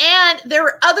 And there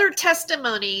are other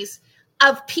testimonies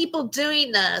of people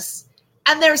doing this.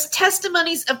 And there's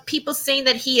testimonies of people saying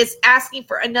that he is asking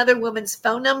for another woman's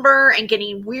phone number and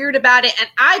getting weird about it. And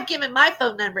I've given my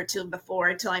phone number to him before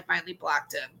until I finally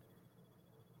blocked him.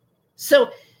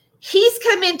 So he's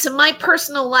come into my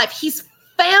personal life. He's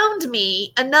found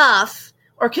me enough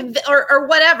or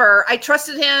whatever. I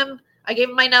trusted him. I gave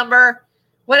him my number.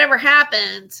 Whatever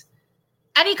happened.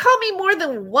 And he called me more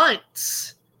than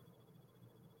once.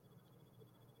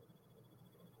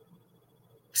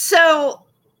 So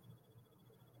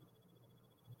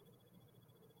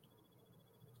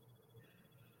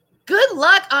good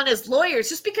luck on his lawyers,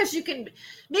 just because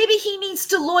maybe he needs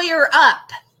to lawyer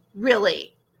up,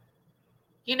 really.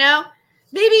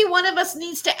 Maybe one of us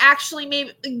needs to actually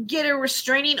maybe get a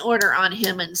restraining order on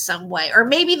him in some way. Or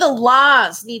maybe the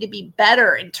laws need to be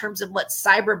better in terms of what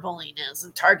cyberbullying is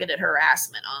and targeted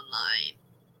harassment online.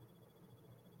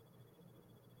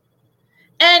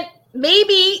 And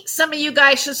maybe some of you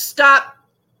guys should stop,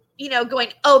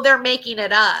 going, oh, they're making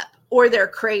it up, or they're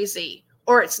crazy,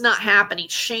 or it's not happening.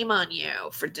 Shame on you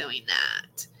for doing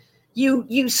that.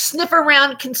 You sniff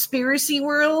around conspiracy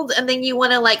world, and then you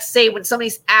want to say when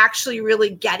somebody's actually really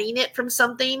getting it from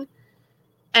something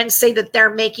and say that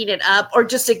they're making it up, or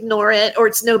just ignore it, or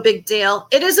it's no big deal.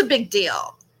 It is a big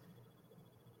deal.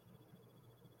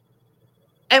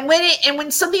 And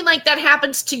when something like that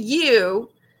happens to you,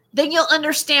 then you'll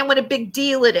understand what a big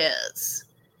deal it is.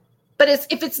 But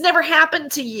if it's never happened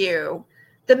to you,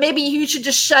 then maybe you should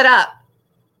just shut up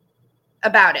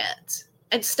about it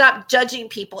and stop judging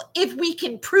people if we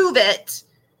can prove it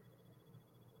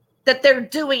that they're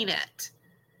doing it.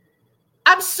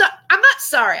 I'm not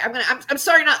sorry. I'm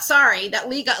sorry, not sorry that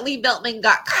Lee Veltman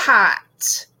got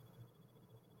caught.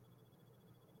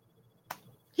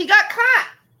 He got caught.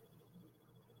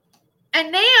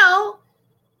 And now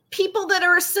people that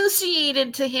are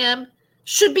associated to him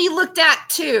should be looked at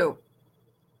too.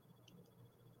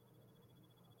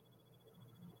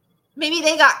 Maybe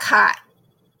they got caught.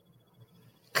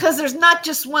 Because there's not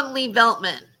just one Lee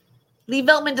Veltman. Lee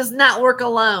Veltman does not work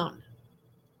alone.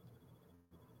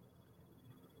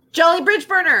 Jolly Bridge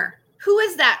Burner. Who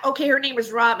is that? Okay, her name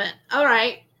is Robin. All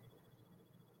right.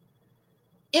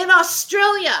 In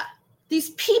Australia, these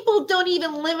people don't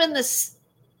even live in this.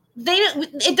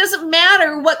 It doesn't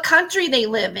matter what country they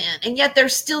live in, and yet they're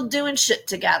still doing shit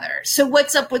together. So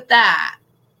what's up with that?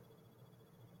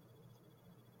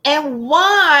 And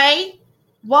why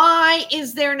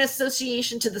is there an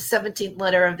association to the 17th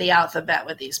letter of the alphabet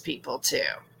with these people too?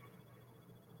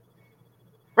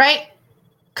 Right?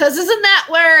 Because isn't that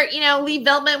where, Lee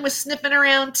Veltman was sniffing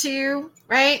around too,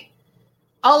 right?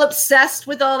 All obsessed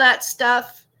with all that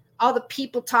stuff. All the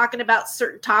people talking about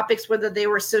certain topics, whether they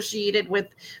were associated with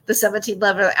the 17th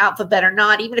letter of the alphabet or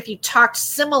not. Even if you talked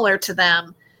similar to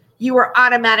them, you were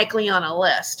automatically on a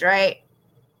list, right?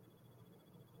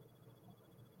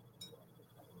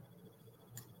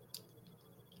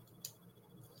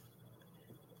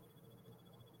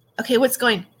 Okay, what's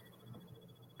going?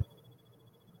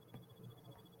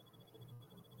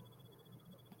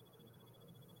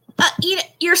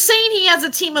 You're saying he has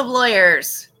a team of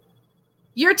lawyers.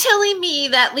 You're telling me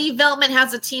that Lee Veltman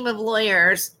has a team of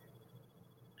lawyers.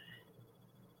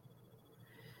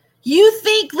 You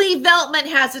think Lee Veltman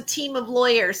has a team of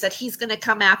lawyers that he's going to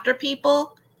come after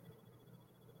people?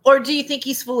 Or do you think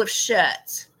he's full of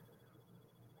shit?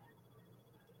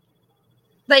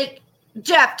 Like,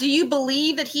 Jeff, do you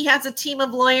believe that he has a team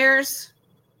of lawyers?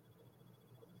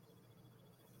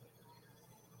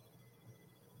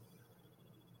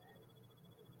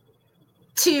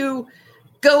 To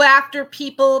go after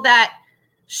people that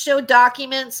show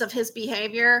documents of his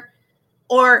behavior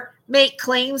or make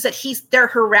claims that they're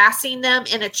harassing them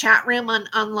in a chat room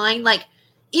online? Like,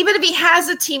 even if he has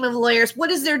a team of lawyers, what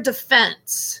is their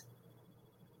defense?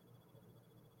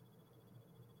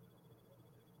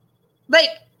 Like,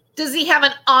 does he have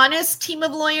an honest team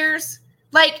of lawyers?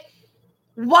 Like,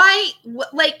 why?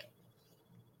 Like,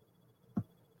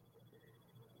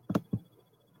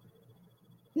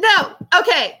 no.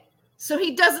 Okay. So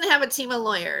he doesn't have a team of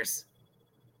lawyers.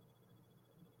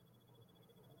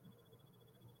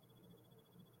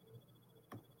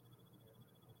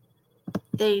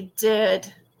 They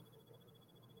did.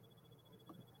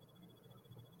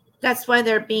 That's why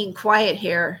they're being quiet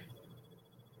here.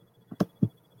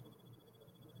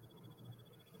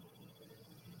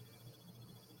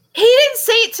 He didn't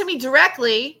say it to me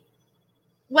directly.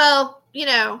 Well, you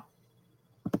know,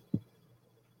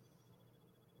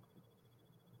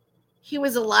 he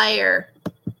was a liar.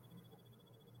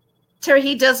 Terry,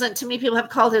 he doesn't. Too many people have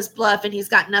called his bluff and he's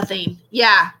got nothing.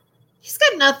 Yeah, he's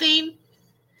got nothing.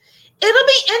 It'll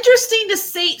be interesting to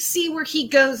see where he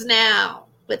goes now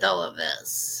with all of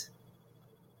this.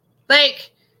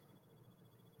 Like,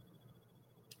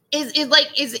 is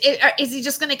he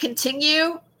just going to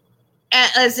continue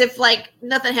as if like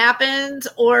nothing happened,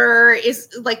 or is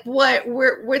like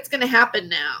what's going to happen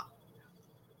now?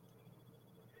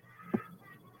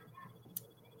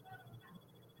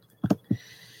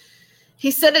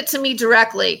 He said it to me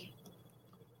directly.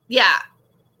 Yeah.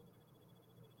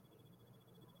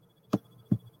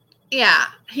 Yeah,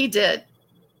 he did.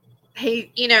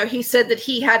 He said that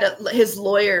he had his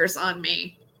lawyers on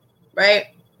me, right?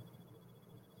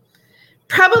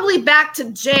 Probably back to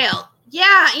jail.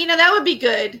 Yeah, that would be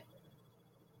good.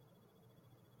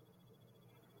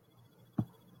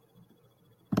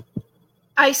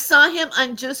 I saw him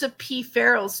on Joseph P.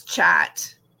 Farrell's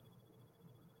chat.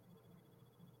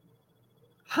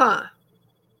 Huh.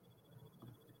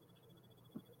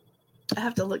 I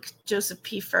have to look Joseph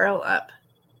P. Farrell up.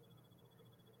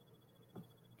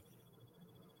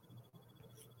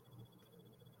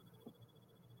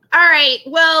 All right.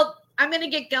 Well, I'm going to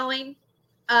get going.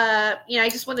 I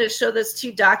just wanted to show those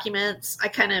two documents. I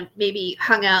kind of maybe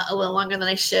hung out a little longer than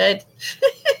I should.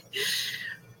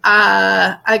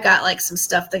 I got like some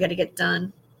stuff that got to get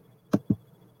done.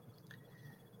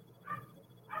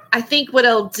 I think what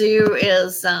I'll do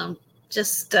is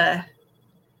just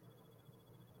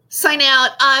sign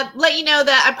out. Let you know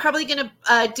that I'm probably going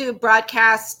to do a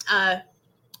broadcast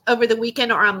over the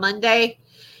weekend or on Monday.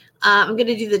 I'm going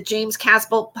to do the James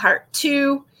Casbolt Part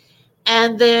 2.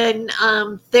 And then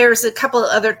there's a couple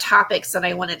of other topics that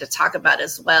I wanted to talk about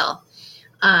as well,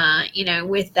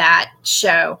 with that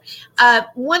show.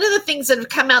 One of the things that have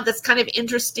come out that's kind of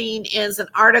interesting is an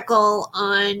article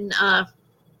on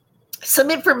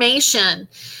some information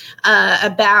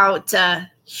about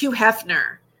Hugh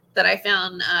Hefner that I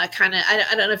found I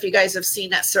don't know if you guys have seen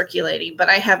that circulating, but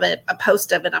I have a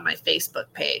post of it on my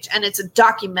Facebook page. And it's a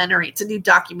documentary. It's a new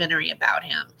documentary about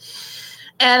him.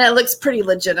 And it looks pretty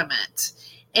legitimate.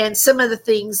 And some of the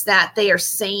things that they are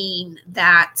saying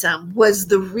that was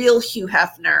the real Hugh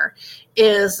Hefner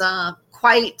is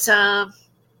quite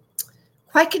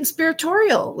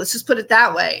conspiratorial. Let's just put it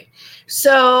that way.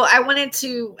 So I'm going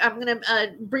to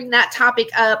bring that topic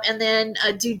up and then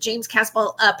do James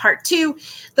Casbolt Part 2.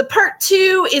 The Part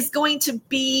 2 is going to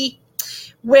be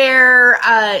where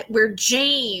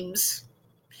James,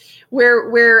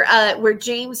 where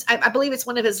James, I believe it's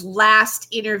one of his last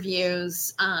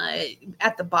interviews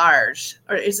at the bars,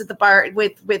 or is it the bar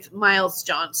with Miles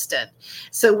Johnston?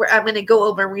 So I'm going to go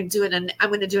over. I'm going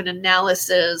to do an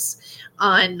analysis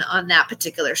on that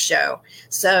particular show.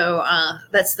 So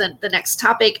that's the next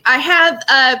topic. I have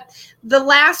the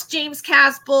last James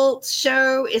Casbolt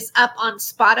show is up on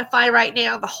Spotify right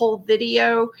now, the whole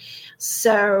video.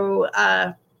 So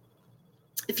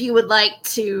if you would like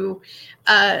to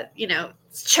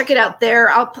check it out there,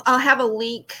 I'll have a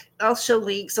link. I'll show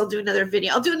links. I'll do another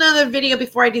video. I'll do another video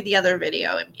before I do the other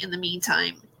video in the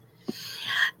meantime.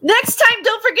 Next time,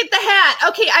 don't forget the hat.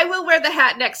 Okay, I will wear the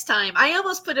hat next time. I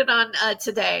almost put it on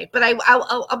today, but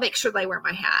I'll make sure that I wear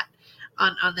my hat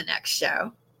on the next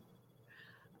show.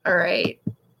 All right.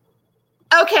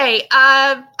 Okay.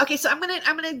 Okay. So I'm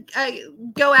gonna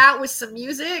go out with some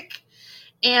music,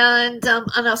 And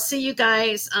I'll see you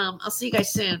guys. I'll see you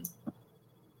guys soon.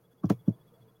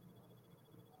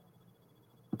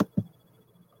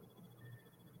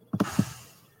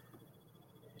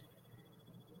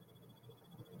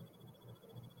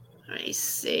 Let me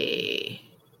see.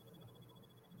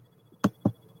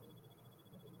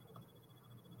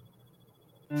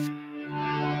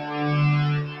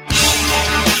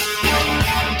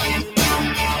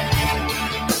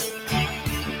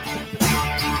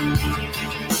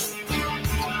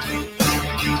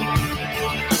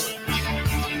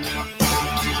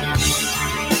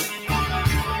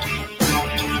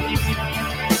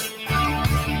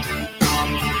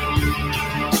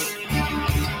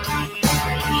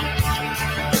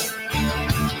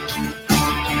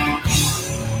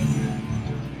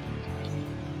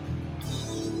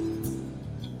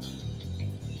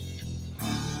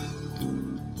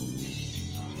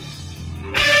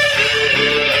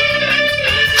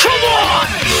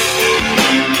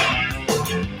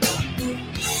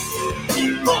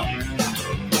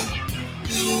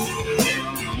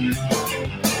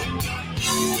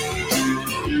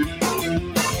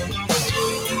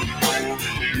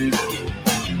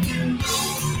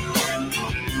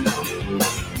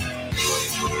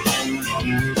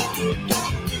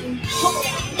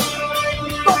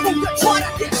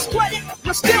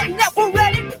 You're still never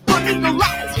ready, but in the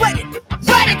light ready,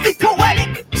 radically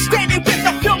poetic, standing with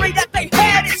the fury that they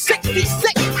had in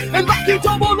 '66, and like you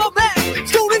double a man,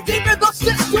 stolen deep in the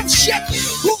system shit.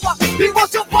 He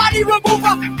was a body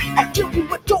remover. I'll give you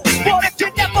a dose, but it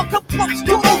can never come close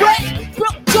to the red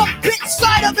built up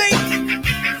inside of me.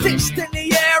 Fist in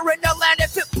the air in the land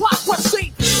of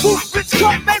hypocrisy. Movements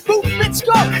come and movements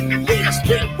go. Need a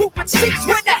street movement cease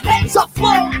when the heads are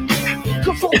flown.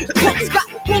 Cause all the crooks got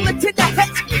bullets in their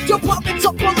heads. Departments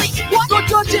of police, what the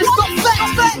judges, the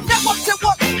feds, networks at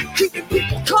work, keeping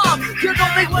people calm. You know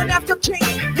they went after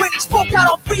King when he spoke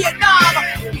out on Vietnam.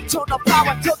 He turned the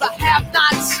power to the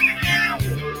have-nots,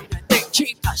 and they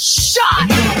keep the shot.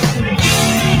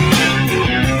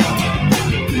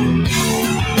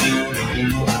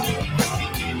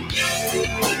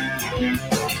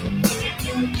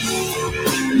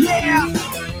 Yeah.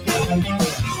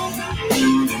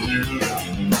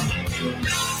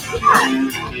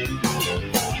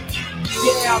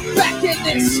 Yeah, back in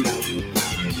this.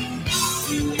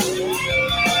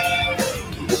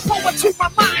 The poetry, my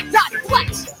mind, I flex.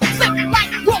 Flip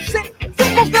like Wilson.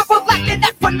 People never lacking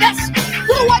that finesse.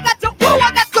 What do I got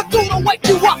to do to wake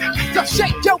you up? To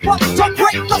shake you up, to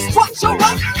break the structure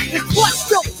up. His blood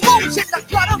still flows in the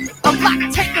gutter. I'm black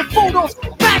taking photos.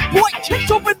 Bad boy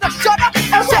kicks open the shutter.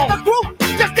 I set the group.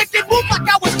 Just think they move like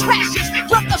I was trashes.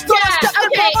 From the start,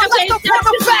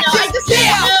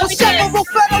 several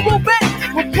federal men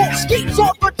will pull schemes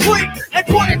off a tree and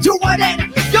put it to an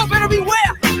end. You better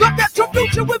beware. Look at your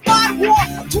future with mind war.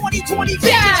 2020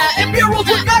 and murals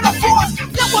with metaphors.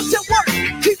 Networks at work,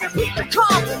 keeping people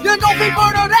calm. You know we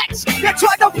murdered X. They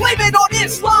tried to blame it on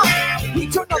Islam. He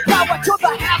turned the power to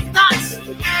the have-nots.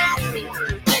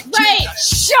 Right.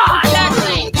 Shot.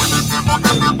 Exactly.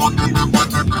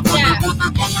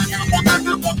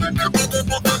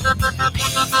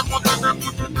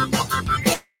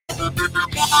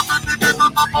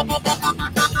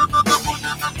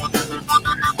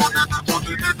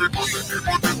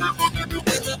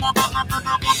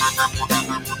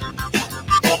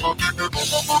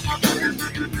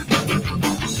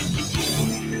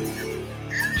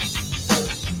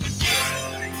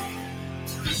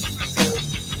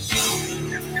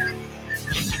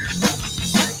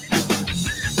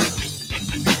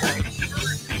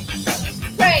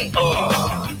 Right.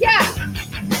 Yeah.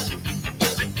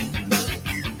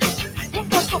 What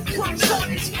was the price on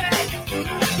his head?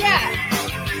 Yeah.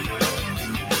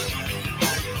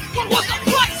 What was the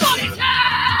price on his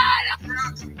head?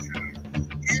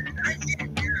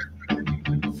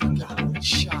 Got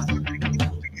shot.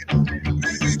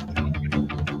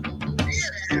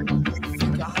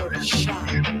 I heard a shot.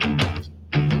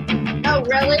 Oh,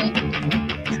 really?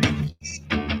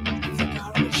 I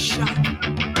heard a shot.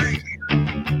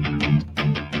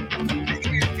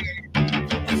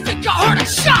 I heard a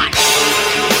shot.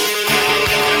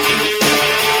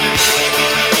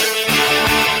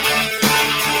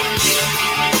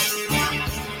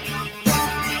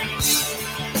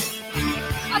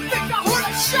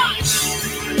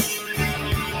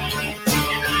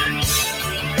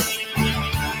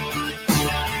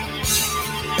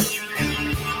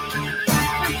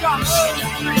 I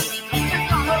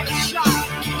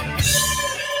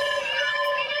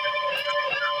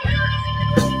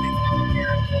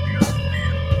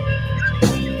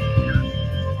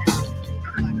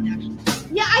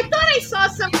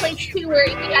someplace too where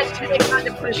he has to get gone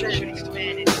to prison.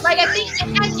 Like I think,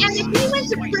 and if he went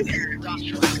to prison,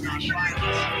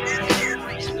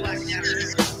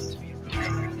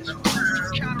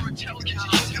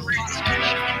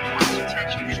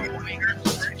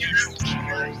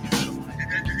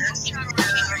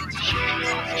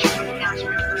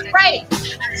 right?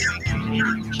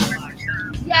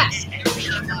 Yes.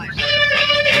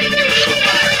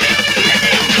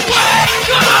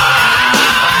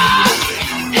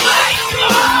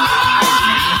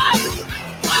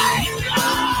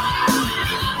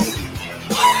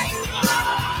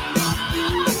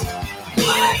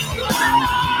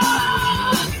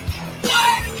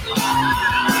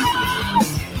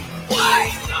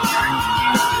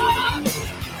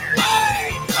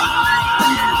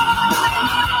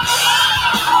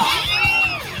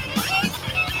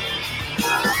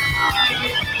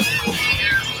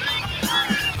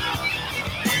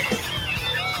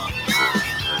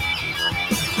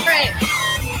 Right.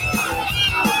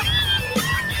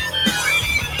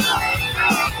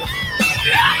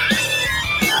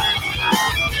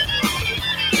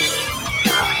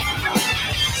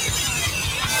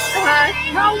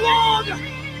 How long?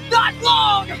 Not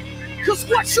long! Cause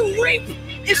what you reap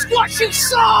is what you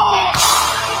sow!